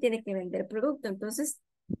 tiene que vender el producto. Entonces,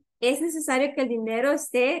 es necesario que el dinero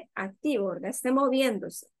esté activo, ¿verdad? Esté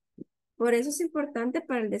moviéndose. Por eso es importante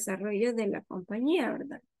para el desarrollo de la compañía,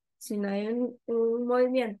 ¿verdad? Si no hay un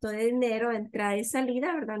movimiento de dinero, entrada y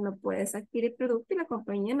salida, ¿verdad? No puedes adquirir producto y la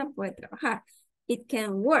compañía no puede trabajar. It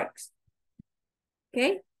can work.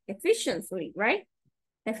 ¿Ok? Efficiently, right?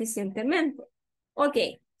 Eficientemente.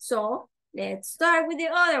 Okay, so let's start with the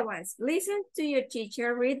other ones. Listen to your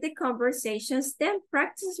teacher, read the conversations, then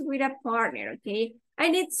practice with a partner, okay? I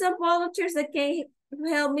need some volunteers that can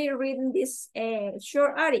help me reading this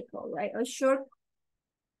short article, right? A short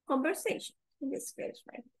conversation in this case,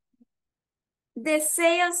 right? The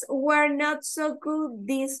sales were not so good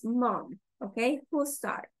this month, okay? Who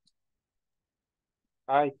started?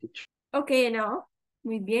 I teach. Okay, now,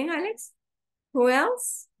 muy bien, Alex. Who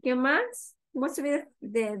else? ¿Qué más? What's with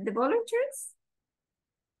the volunteers?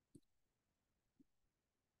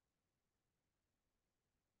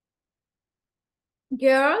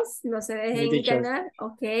 Girls, no se My dejen teacher. ganar.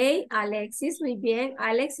 Okay, Alexis, muy bien.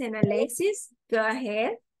 Alex and Alexis, go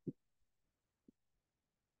ahead.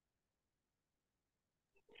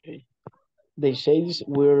 The sales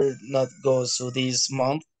will not go so this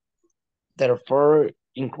month. Therefore,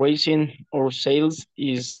 increasing our sales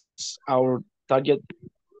is our target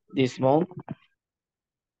this month.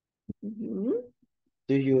 Do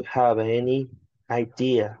you have any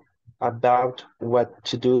idea about what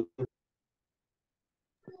to do?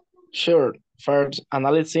 Sure, first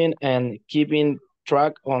analyzing and keeping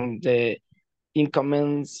track on the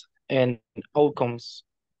incomes and outcomes.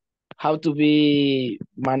 How to be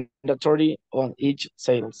mandatory on each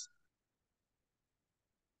sales.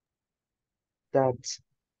 That's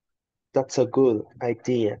a good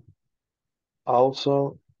idea.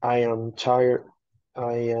 Also, I am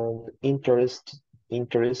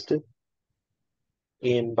interested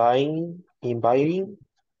in buying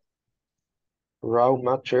raw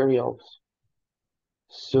materials.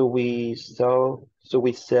 So we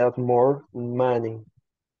save more money.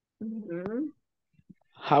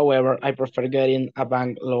 However, I prefer getting a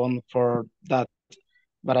bank loan for that,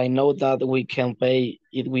 but I know that we can pay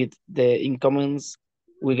it with the incomes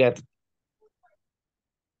we get.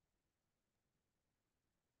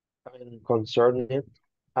 I'm concerned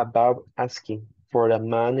about asking for the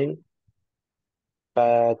money,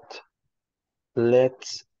 but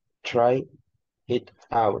let's try it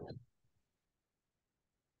out.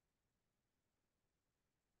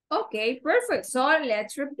 Okay, perfect. So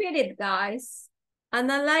let's repeat it, guys.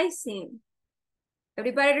 Analyzing.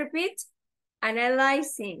 Everybody repeat.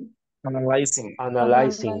 Analyzing. Analyzing.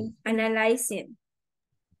 Analyzing. Analyzing.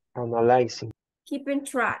 Analyzing. Keeping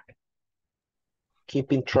track.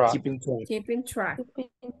 Keeping track. Keeping track. Keeping track.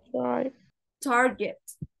 Right. Target.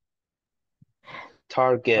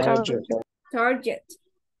 Target. Target. Target.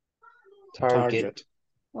 Target.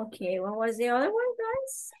 Okay, what was the other one,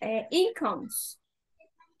 guys? Incomes.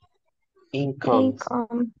 Incomes.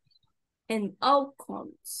 Income. And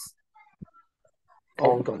outcomes.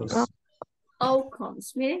 Outcomes.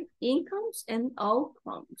 Outcomes, miren, incomes and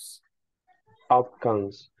outcomes.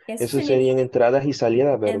 Outcomes. Eso Eso serían entradas y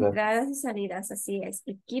salidas, ¿verdad? entradas y salidas, así es.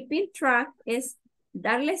 Y keeping track es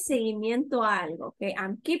darle seguimiento a algo, okay?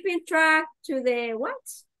 I'm keeping track to the what?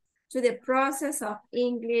 To the process of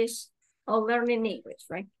English or learning English,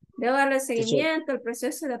 right? Debo darle seguimiento al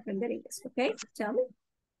proceso de aprender inglés, okay? Tell me.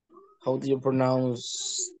 How do you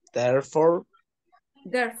pronounce therefore?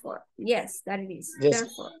 Therefore, yes, that it is. Yes.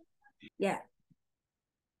 Therefore, yeah.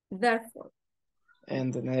 Therefore.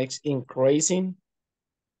 And the next, increasing.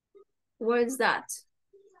 What is that?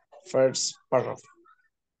 First paragraph.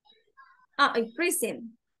 Increasing.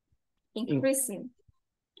 Increasing.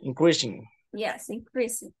 Increasing. Yes,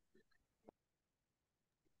 increasing.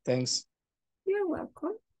 Thanks. You're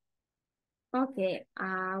welcome. Okay,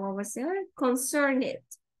 what was the other? Concern it.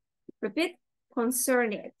 Repeat,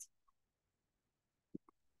 concern it.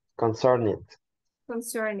 Concern it.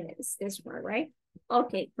 Concern it is this one, right?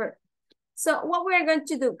 Okay, perfect. So what we're going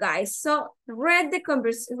to do, guys, so read the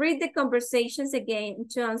conversations again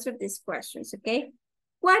to answer these questions, okay?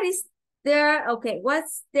 What's their objective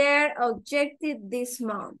this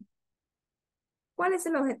month? ¿Cuál es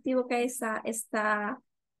el objetivo que está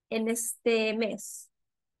en este mes?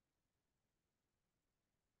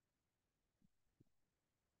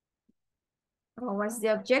 What's the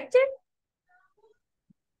objective?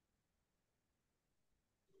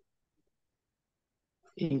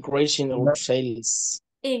 Increasing our sales.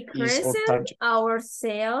 Increasing our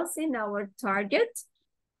sales in our target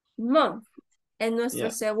month. En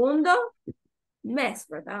nuestro segundo mes,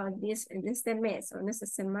 ¿verdad? En este mes, o en esta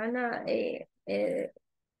semana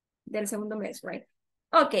del segundo mes, right?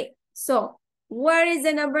 Okay, so what is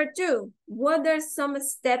the number 2? What are some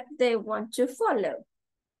steps they want to follow?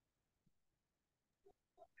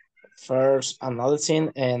 First,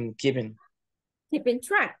 analyzing and keeping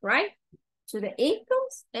track, right? To the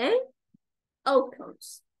incomes and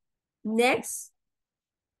outcomes. Next.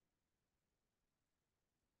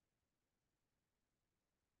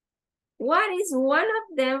 What is one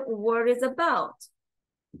of them worries about?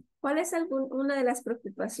 ¿Cuál es una de las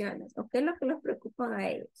preocupaciones? ¿O qué es lo que los preocupa a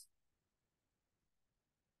ellos?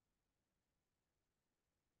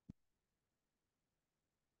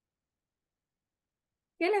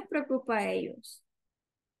 ¿Qué les preocupa a ellos?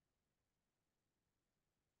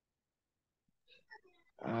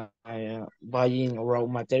 Buying raw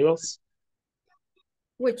materials.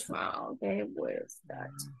 Which one? Okay, where is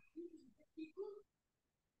that?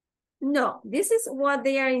 No, this is what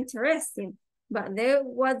they are interested in. But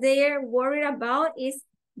what they are worried about is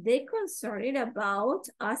they're concerned about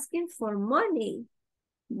asking for money.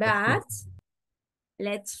 But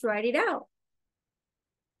let's write it out.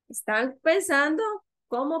 Están pensando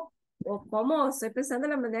cómo estoy pensando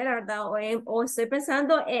la manera, ¿verdad? O estoy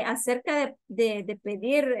pensando acerca de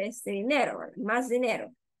pedir dinero, ¿verdad? Más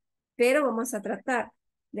dinero. Pero vamos a tratar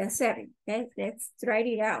de hacerlo, okay? Let's try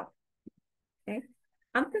it out, okay?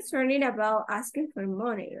 I'm concerned about asking for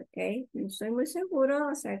money, okay? No estoy muy seguro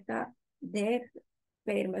acerca de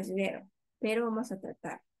pedir más dinero, pero vamos a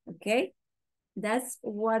tratar, okay? That's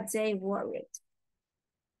what they worried.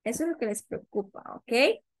 Eso es lo que les preocupa,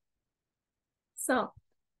 okay? So,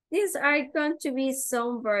 these are going to be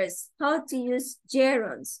some verbs. How to use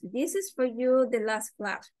gerunds. This is for you, the last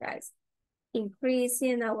class, guys.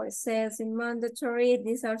 Increasing our sales in mandatory.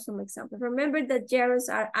 These are some examples. Remember that gerunds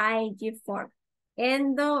are ing form.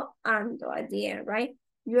 Endo, ando at the end, right?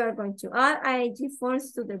 You are going to add ing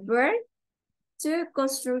forms to the verb to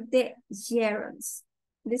construct the gerunds.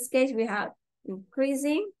 In this case, we have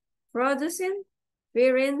increasing, producing,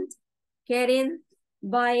 bearing, getting,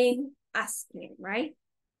 buying, asking, right?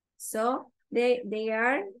 So they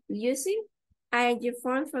are using ing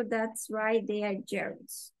forms, so that's right, they are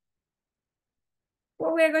gerunds.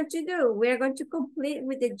 What we're going to do, we're going to complete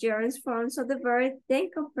with the gerund forms of the verb,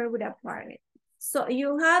 then compare with a partner. So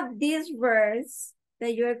you have these verbs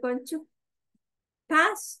that you are going to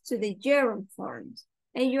pass to the gerund forms,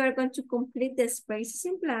 and you are going to complete the spaces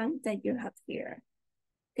in blank that you have here.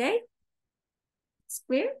 Okay? It's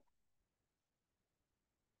clear?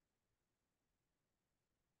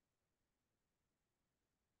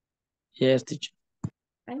 Yes, teacher.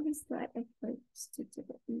 I will start at first to do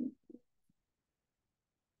it.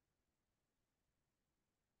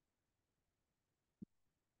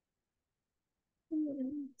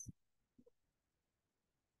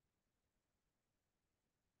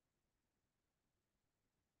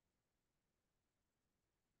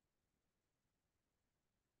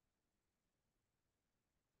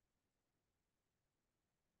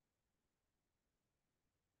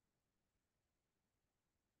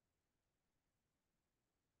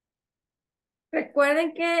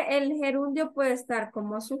 Recuerden que el gerundio puede estar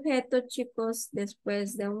como sujeto, chicos,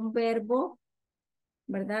 después de un verbo,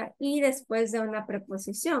 ¿verdad? Y después de una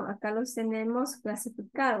preposición. Acá los tenemos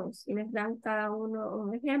clasificados y les dan cada uno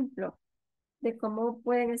un ejemplo de cómo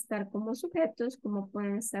pueden estar como sujetos, cómo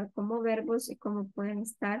pueden estar como verbos y cómo pueden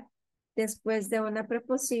estar después de una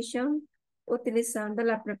preposición utilizando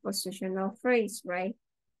la prepositional phrase, right?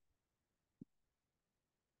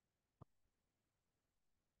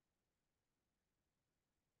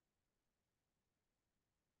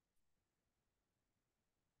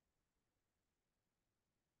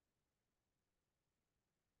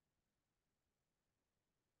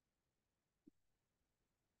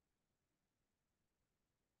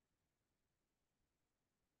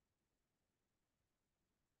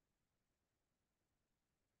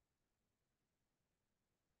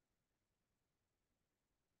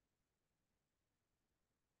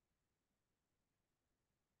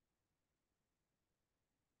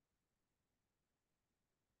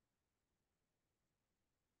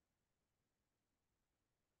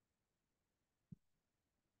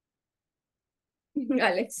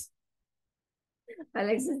 Alex.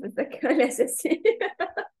 Alex está que no le hace así.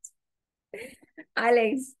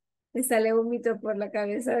 Alex, le sale un mito por la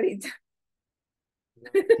cabeza ahorita.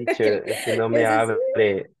 Teacher, es que ¿Qué haces?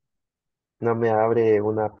 no me abre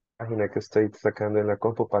una página que estoy sacando en la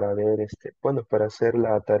compu para ver, bueno, para hacer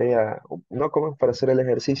la tarea, no como para hacer el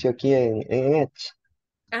ejercicio aquí en Edge,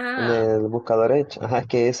 en Ah, el buscador Edge. Ajá, es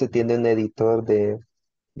que ese tiene un editor de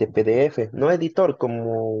PDF, no editor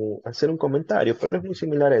como hacer un comentario, pero es muy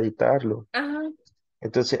similar a editarlo. ajá.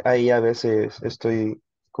 Entonces ahí a veces estoy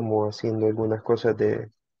como haciendo algunas cosas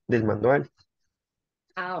del manual,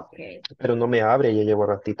 Ah, ok. pero no me abre, ya llevo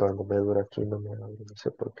ratito dando me dura aquí, no me abre, no sé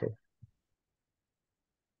por qué.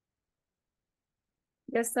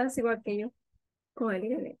 Ya estás igual que yo con el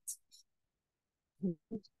internet.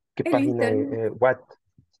 ¿Qué El página es? internet.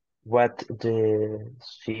 What the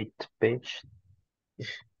sheet page?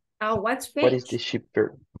 Ah, watch What is the page?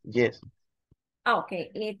 shipper? Yes, Ah,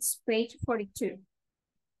 okay. It's page 42.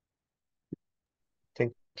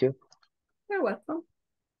 thank you. You're welcome.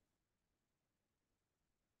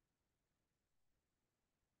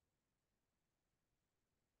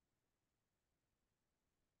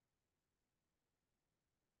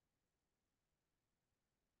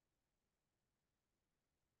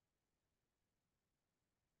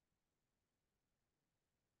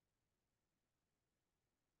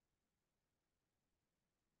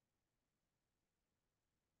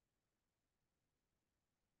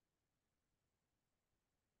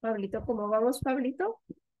 Pablito, ¿cómo vamos, Pablito?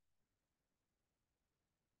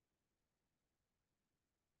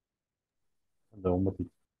 De un motivo.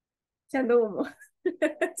 Echando humo.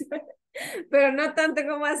 Pero no tanto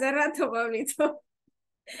como hace rato, Pablito.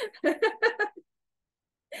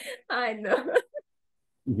 Ay, no.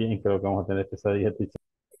 Bien, creo que vamos a tener pesadilla, teacher.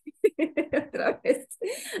 Otra vez.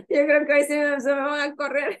 Yo creo que hoy se me van a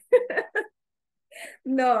correr.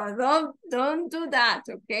 No, don't do that,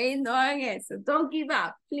 okay? No hagan eso. Don't give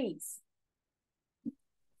up, please.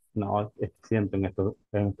 No, es que siento en estos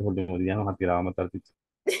últimos días nos ha tirado a matar, teacher.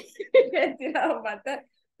 Me he tirado a matar.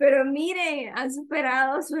 Pero miren, han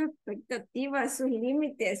superado sus expectativas, sus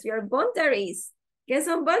límites, your boundaries. ¿Qué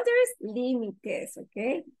son boundaries? Límites,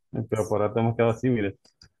 ¿ok? Pero por ahora hemos quedado así, mire.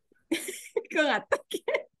 Con ataque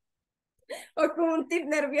o con un tip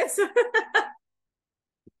nervioso.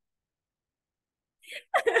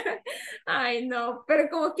 Ay, no, pero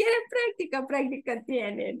como quieren práctica, práctica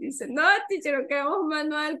tienen. Dice, no, teacher, no queremos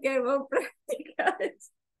manual, queremos práctica.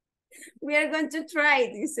 We are going to try,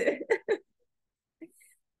 dice.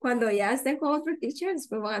 Cuando ya estén con otro teacher,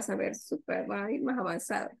 después van a saber súper, van a ir más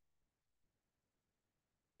avanzados.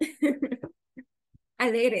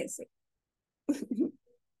 Alégrese.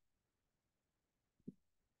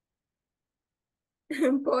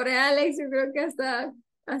 Pobre Alex, yo creo que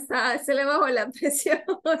hasta se le bajó la presión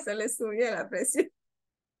o se le subió la presión.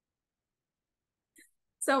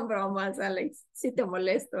 Son bromas, Alex, si te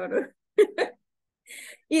molesto, ¿no?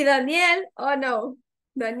 Y Daniel, oh no,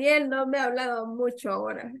 Daniel no me ha hablado mucho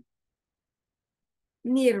ahora.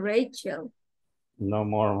 Ni Rachel. No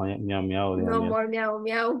more, miau, miau, dijo No Daniel. more miau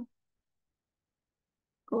miau.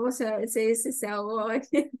 ¿Cómo se dice? Se ahogó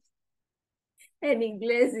en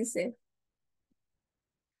inglés, dice.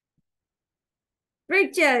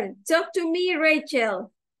 Rachel, talk to me,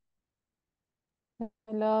 Rachel.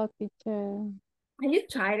 Hello, teacher. Are you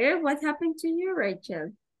tired? What happened to you,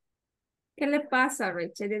 Rachel? ¿Qué le pasa,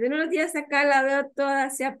 Rachel? Desde unos días acá la veo toda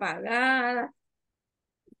así apagada,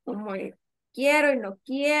 como quiero y no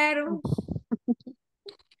quiero.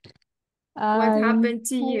 What I, happened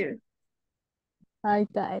to you? I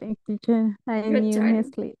tired, teacher. I You're need my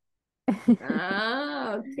tired. sleep.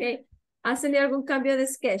 Ah, ok. ¿Has tenido algún cambio de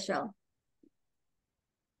schedule?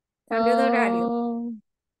 Cambio de horario. Oh,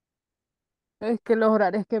 es que los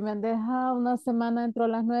horarios que me han dejado, una semana entro a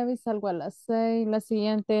las 9 y salgo a las 6, la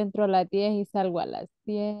siguiente entro a las 10 y salgo a las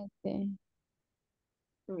 7.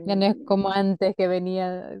 Ya no es Mm, como antes que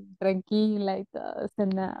venía tranquila y todo, o sea,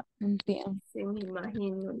 nada, un tiempo. sí, me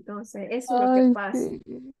imagino. Entonces, eso es lo que Ay, pasa. sí.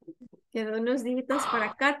 Que de unos días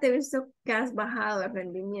para acá te he visto que has bajado el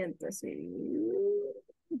rendimiento. Así.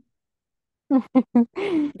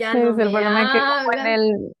 Ya no Es el me problema que como en habla.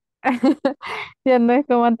 el, ya no es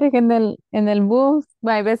como antes que en el bus,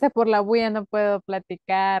 hay veces por la bulla no puedo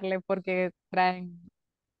platicarle porque traen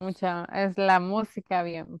mucha, es la música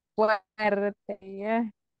bien fuerte,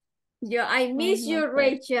 ya, Yo, I ay, miss no you, sé.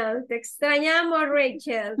 Rachel. Te extrañamos,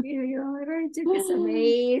 Rachel. Digo yo, "Ay, Rachel, que se me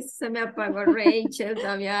hizo, se me apagó Rachel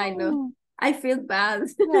también. Ay, no. I feel bad.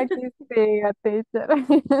 Aquí siga, teacher.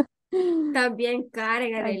 También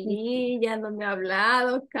Karen, Aquí sí. Arely, ya no me ha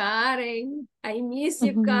hablado, Karen. I miss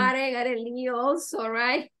you, Karen, Arely also,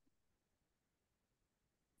 right?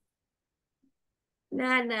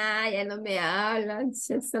 Nah, ya no me hablan,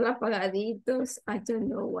 se están apagaditos. I don't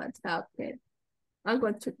know what happened. I'm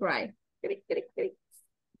going to cry. Cric, cric, cric.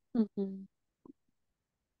 Ujú.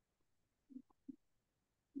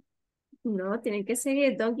 No, tienen que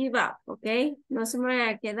seguir, don't give up, ¿ok? No se me vaya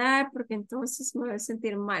a quedar porque entonces me voy a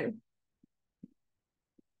sentir mal.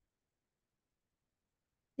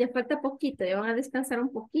 Ya falta poquito, ya van a descansar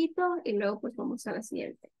un poquito y luego pues vamos a la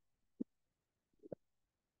siguiente.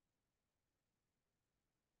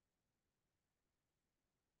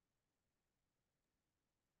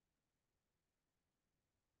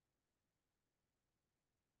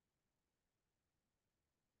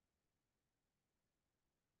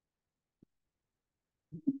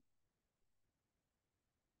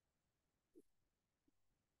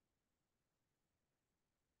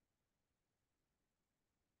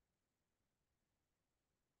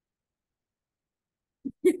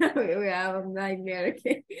 We have a nightmare.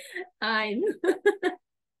 Okay. Ay, no.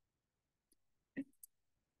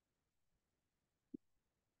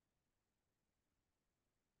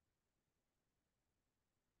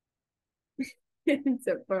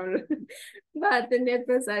 Dice Pablo. Va a tener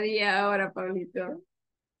pesadilla ahora, Pablito.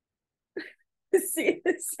 Sí,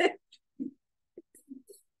 sí.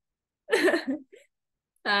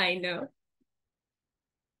 Ay, no.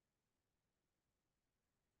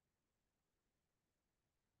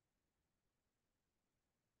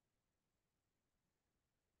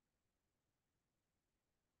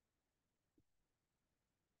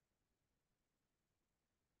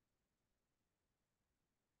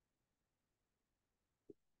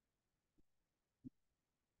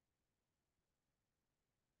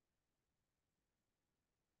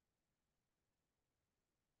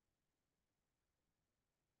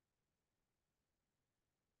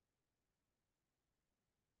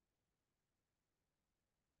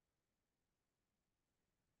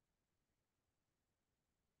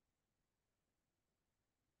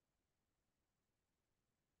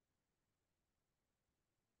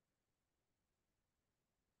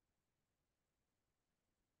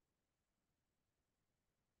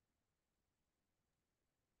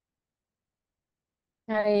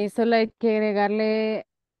 Ahí solo hay que agregarle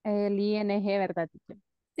el ing, ¿verdad, teacher?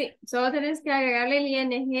 Sí, solo tienes que agregarle el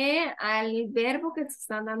ing al verbo que se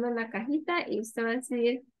está dando en la cajita y usted va a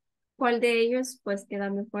decidir cuál de ellos pues queda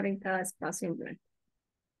mejor en cada espacio en blanco.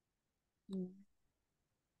 Mm.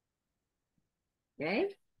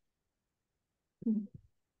 ¿Ok?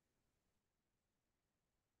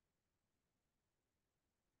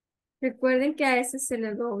 Recuerden que a ese se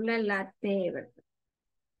le dobla la T, ¿verdad?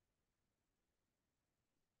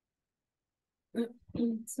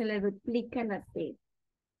 Se le duplica la T.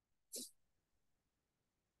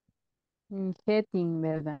 Setting,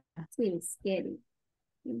 ¿verdad? Sí, scary.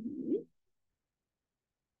 Ujú.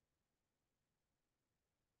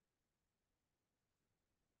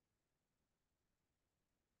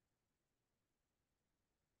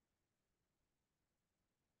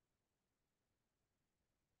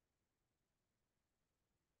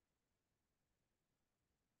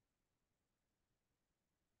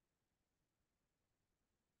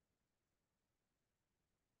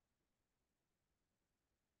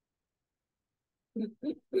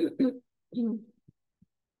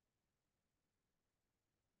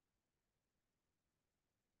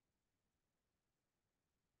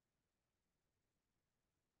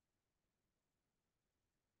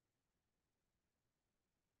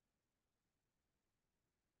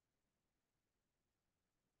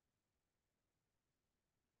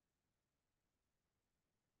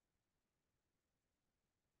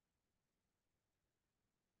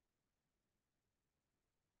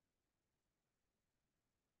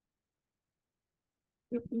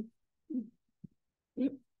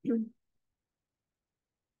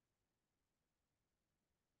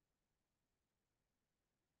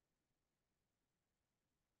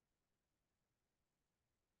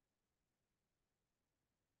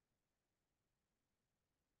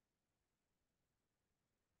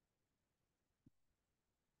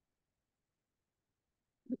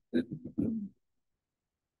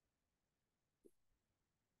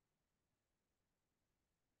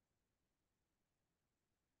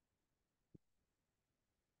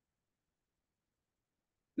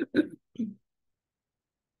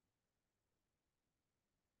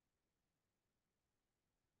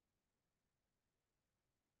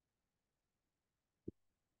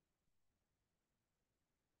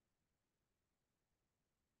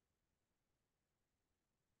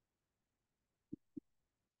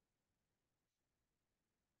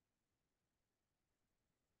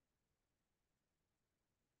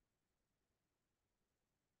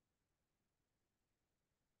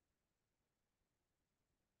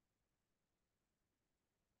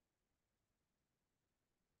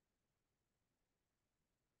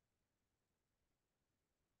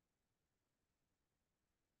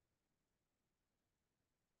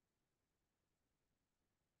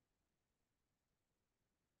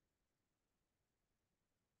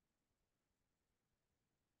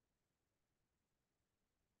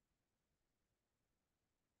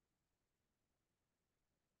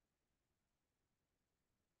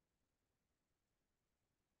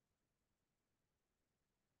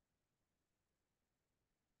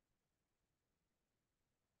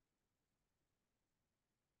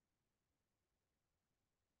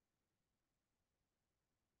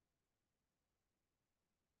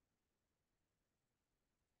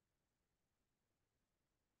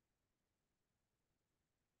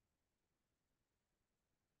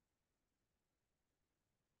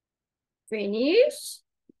 Finish.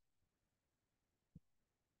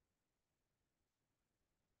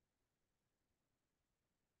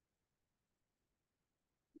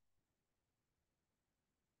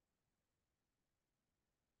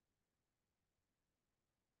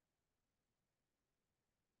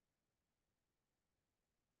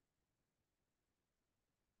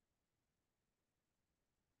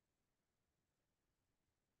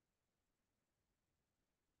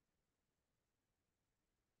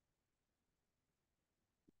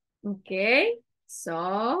 Okay,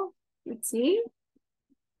 so let's see.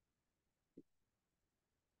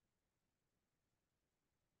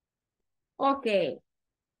 Okay,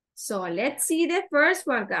 so let's see the first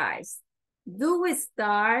one, guys. Do we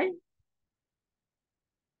start?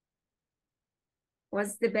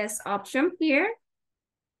 What's the best option here?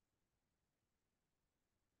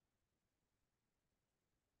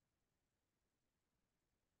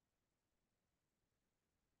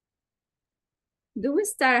 Do we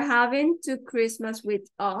start having 2 Christmas week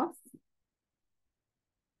off?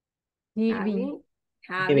 Giving.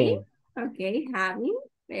 Having. Okay, having.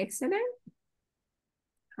 Excellent.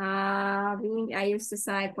 Having, I used to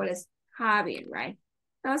say por es having, right?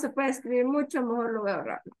 No se puede escribir mucho, mejor lo veo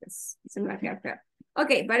rápido. Se me va a quedar feo.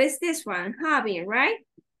 Okay, but it's this one, having, right?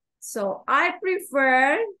 So I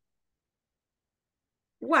prefer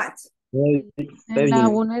what? En la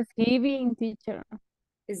una es giving, teacher.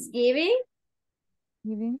 Is giving?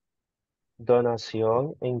 Giving.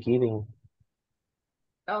 Donación en giving.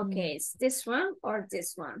 Okay, it's this one or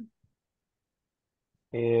this one?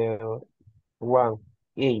 One.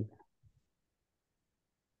 A.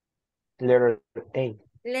 Letter A.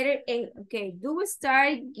 Letter A. Okay, do we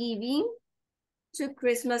start giving 2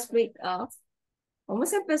 Christmas week off?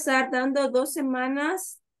 Vamos a empezar dando 2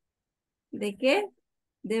 semanas ¿de qué?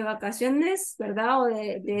 De vacaciones, ¿verdad? O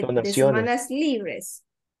de semanas libres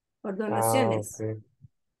por donaciones. Ah, okay.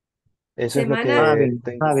 Eso es lo que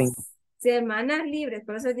tengo. Semanas libres,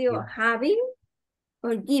 por eso digo having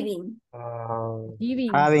or giving.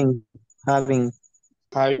 Giving. Having.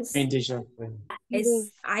 Teacher.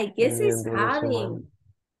 I guess it's having.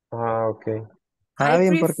 Okay.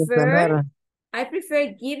 Having porque tener. I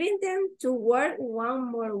prefer giving them to work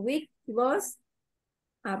 1 more week plus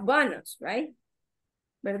a bonus, right?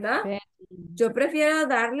 ¿Verdad? Yo prefiero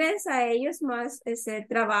darles a ellos más ese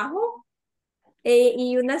trabajo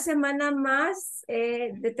y 1 semana más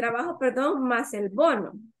de trabajo, perdón, más el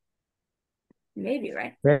bono. Maybe,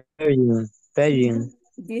 right? Paying.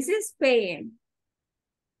 This is paying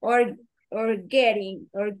or getting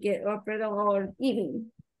or giving.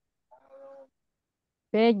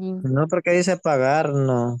 Paying. No, porque dice pagar,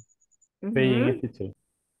 no. Paying es teacher.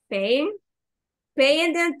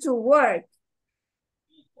 Paying them to work.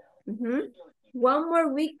 1 more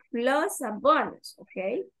week plus a bonus.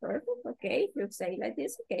 Okay, perfect. Okay, if you say like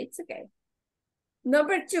this, okay, it's okay.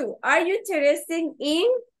 Number 2, are you interested in?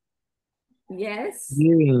 Yes.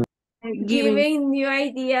 Giving new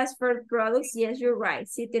ideas for products. Yes, you're right.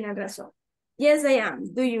 Sí, tienes razón. Yes, I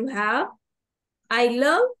am. Do you have? I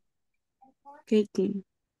love Getting.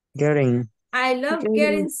 I love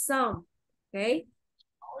getting some. Okay.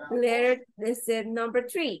 This is number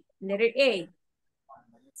 3. Letter A.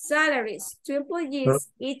 Salaries to employees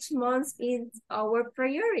each month is our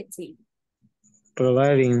priority.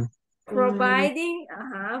 Providing. Providing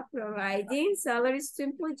salaries to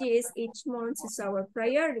employees each month is our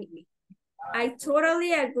priority. I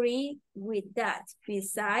totally agree with that.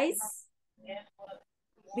 Besides,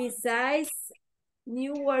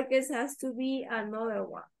 new workers has to be another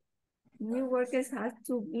one.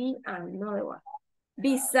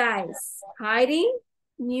 Besides, hiring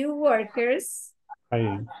new workers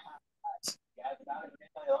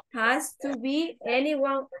has to be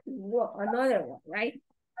another one, right?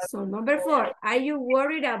 So number 4, are you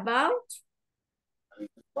worried about?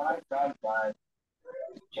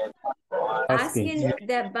 Asking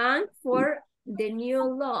the bank for the new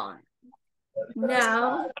loan.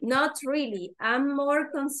 No, not really. I'm more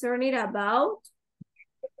concerned about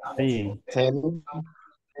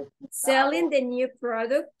selling the new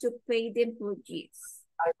product to pay the employees.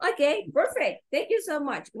 Okay, perfect. Thank you so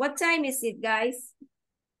much. What time is it, guys?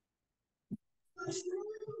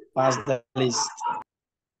 Pass the list.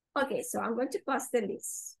 Okay, so I'm going to pass the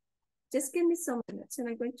list. Just give me some minutes and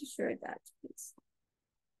I'm going to share that, please.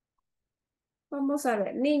 Vamos a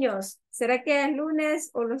ver, niños, ¿será que es lunes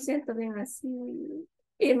o lo siento bien así?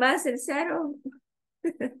 Y más el 0.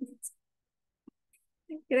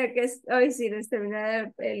 Creo que hoy sí les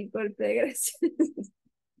terminé el golpe de gracia.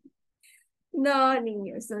 No,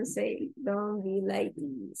 niños, don't be like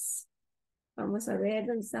this. Vamos a ver,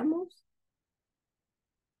 ¿dónde estamos?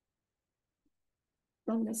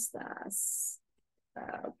 ¿Dónde estás?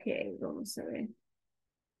 Ok, vamos a ver.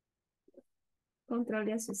 Control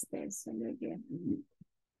de asistencia, muy bien.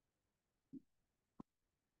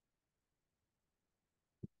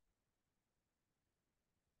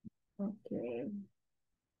 Ok.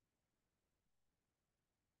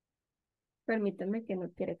 Permítanme que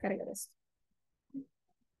no quiere cargar esto.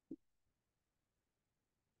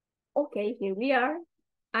 Ok, here we are.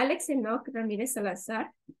 Alex Enoch Ramírez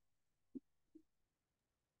Salazar.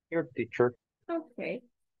 Here, teacher. Ok.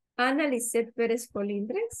 Ana Lisette Pérez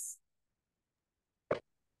Colindres.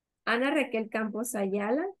 Ana Raquel Campos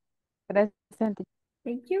Ayala. Presente.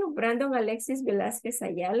 Thank you. Brandon Alexis Velázquez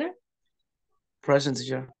Ayala. Present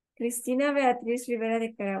teacher. Cristina Beatriz Rivera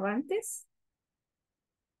de Caravantes.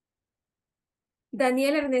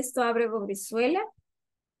 Daniel Ernesto Abrego Brizuela.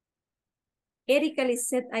 Erika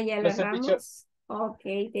Lisette Ayala Present teacher. Ramos. Ok,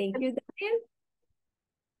 thank you, Daniel.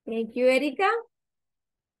 Thank you, Erika.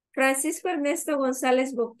 Francisco Ernesto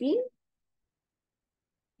González Boquín.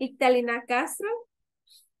 Ictalina Castro.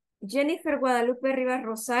 Jennifer Guadalupe Rivas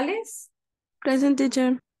Rosales. Present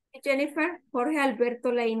teacher. Jennifer Jorge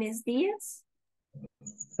Alberto Laínez Díaz.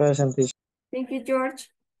 Present teacher. Thank you, George.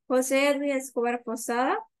 José Edwin Escobar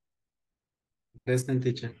Posada. Present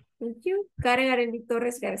teacher. Thank you. Karen Arely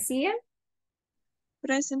Torres García.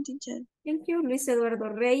 Present teacher. Thank you. Luis Eduardo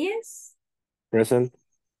Reyes. Present.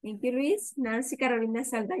 Thank you, Luis. Nancy Carolina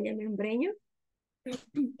Saldaña Membreño.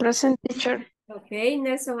 Present teacher. Ok.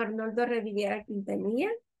 Nelson Arnoldo Revillera Quintanilla.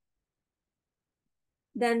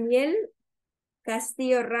 Daniel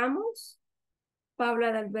Castillo Ramos. Paula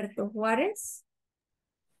Adalberto Juárez.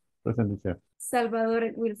 Present teacher.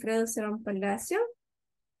 Salvador Wilfredo Cerón Palacio.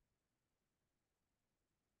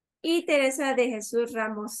 Y Teresa de Jesús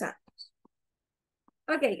Ramos Santos.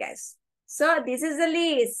 Okay, guys. So, this is the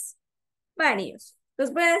list. Varios.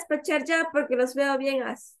 Los voy a despachar ya porque los veo bien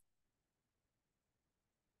así.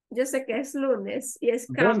 Yo sé que es lunes y es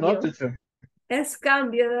Yo cambio. no, teacher. Es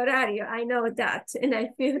cambio de horario. I know that. And I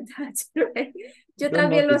feel that. Right? Yo Yo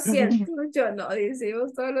también no, lo teacher. siento. Yo no.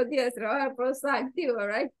 Decimos todos los días trabajar por activo,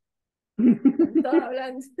 right? Todo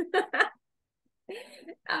hablando.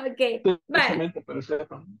 Ok. Vale. Precisamente por eso.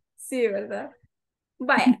 Sí, ¿verdad?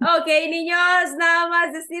 Vaya. Ok, niños. Nada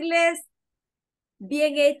más decirles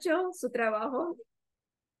bien hecho su trabajo.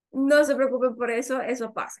 No se preocupen por eso.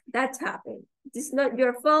 Eso pasa. That's happened. It's not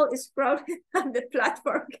your fault. It's probably on the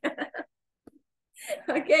platform.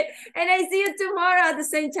 Okay, and I see you tomorrow at the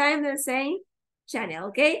same time, the same channel.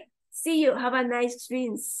 Okay, see you. Have a nice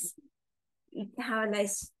dreams. Have a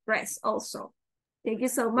nice rest also. Thank you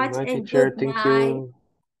so much. Good night, And teacher. good Thank night. you.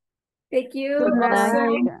 Thank you Good Good night, also.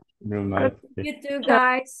 night. teacher. Good night. You too,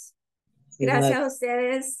 guys. Good Gracias night. a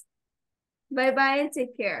ustedes. Bye bye and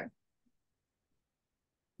take care.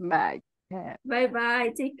 Bye. Bye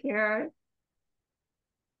bye. Take care.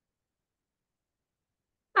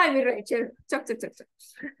 Hi, mi Rachel. Choc, choc, choc, choc.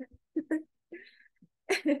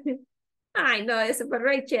 Ay, no, eso fue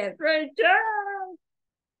Rachel. Rachel.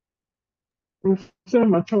 Se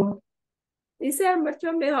marchó. Y se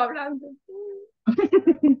marchó medio hablando.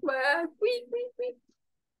 Bueno,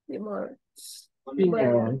 ni modo.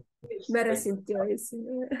 Bueno, me resintió eso.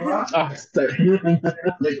 Está bien.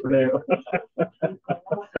 Le creo.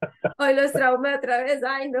 Hoy los traumé otra vez.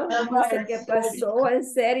 Ay, no sé qué pasó, en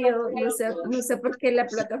serio. No sé por qué la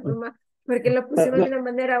plataforma, porque lo pusimos de una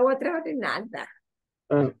manera u otra, de nada.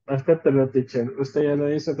 Acéptelo, teacher. Usted ya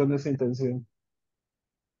lo hizo con esa intención.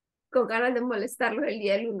 Con ganas de molestarlos el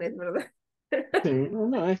día lunes, ¿verdad? Sí,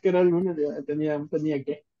 no, es que era el lunes, ya tenía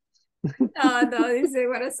que. No, dice,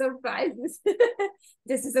 what a surprise.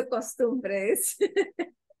 Ya se hizo costumbre. Dice.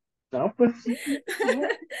 No, pues sí.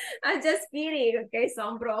 I'm just kidding, okay,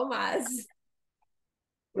 son bromas.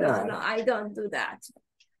 No, I don't do that.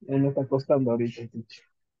 Él me está costando ahorita, teacher.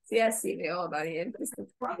 Sí, así veo, Daniel.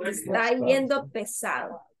 Está yendo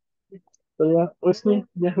pesado. Pero ya, pues sí,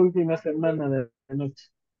 ya es última semana de la noche.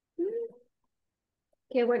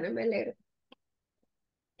 Qué bueno, me alegro.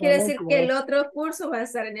 Quiere decir ¿Cómo que el ves? otro curso va a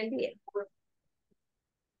estar en el día.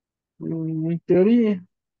 En teoría,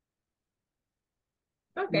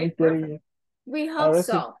 Ok, en perfect. teoría. We A hope ver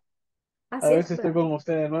si, so. a Así ver es, si estoy pero con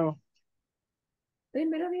usted de nuevo.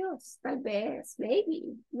 primero Dios, tal vez,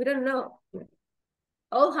 maybe. We don't know.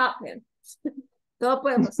 All happen. Todo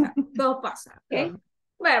puede pasar, todo pasa, ¿ok?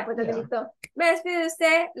 Bueno, pues Danielito, me despido de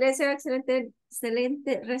usted. Le deseo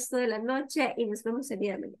excelente resto de la noche y nos vemos el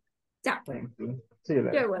día de mañana. Chao. Sí,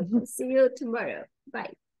 You're welcome. See you tomorrow.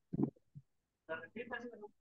 Bye.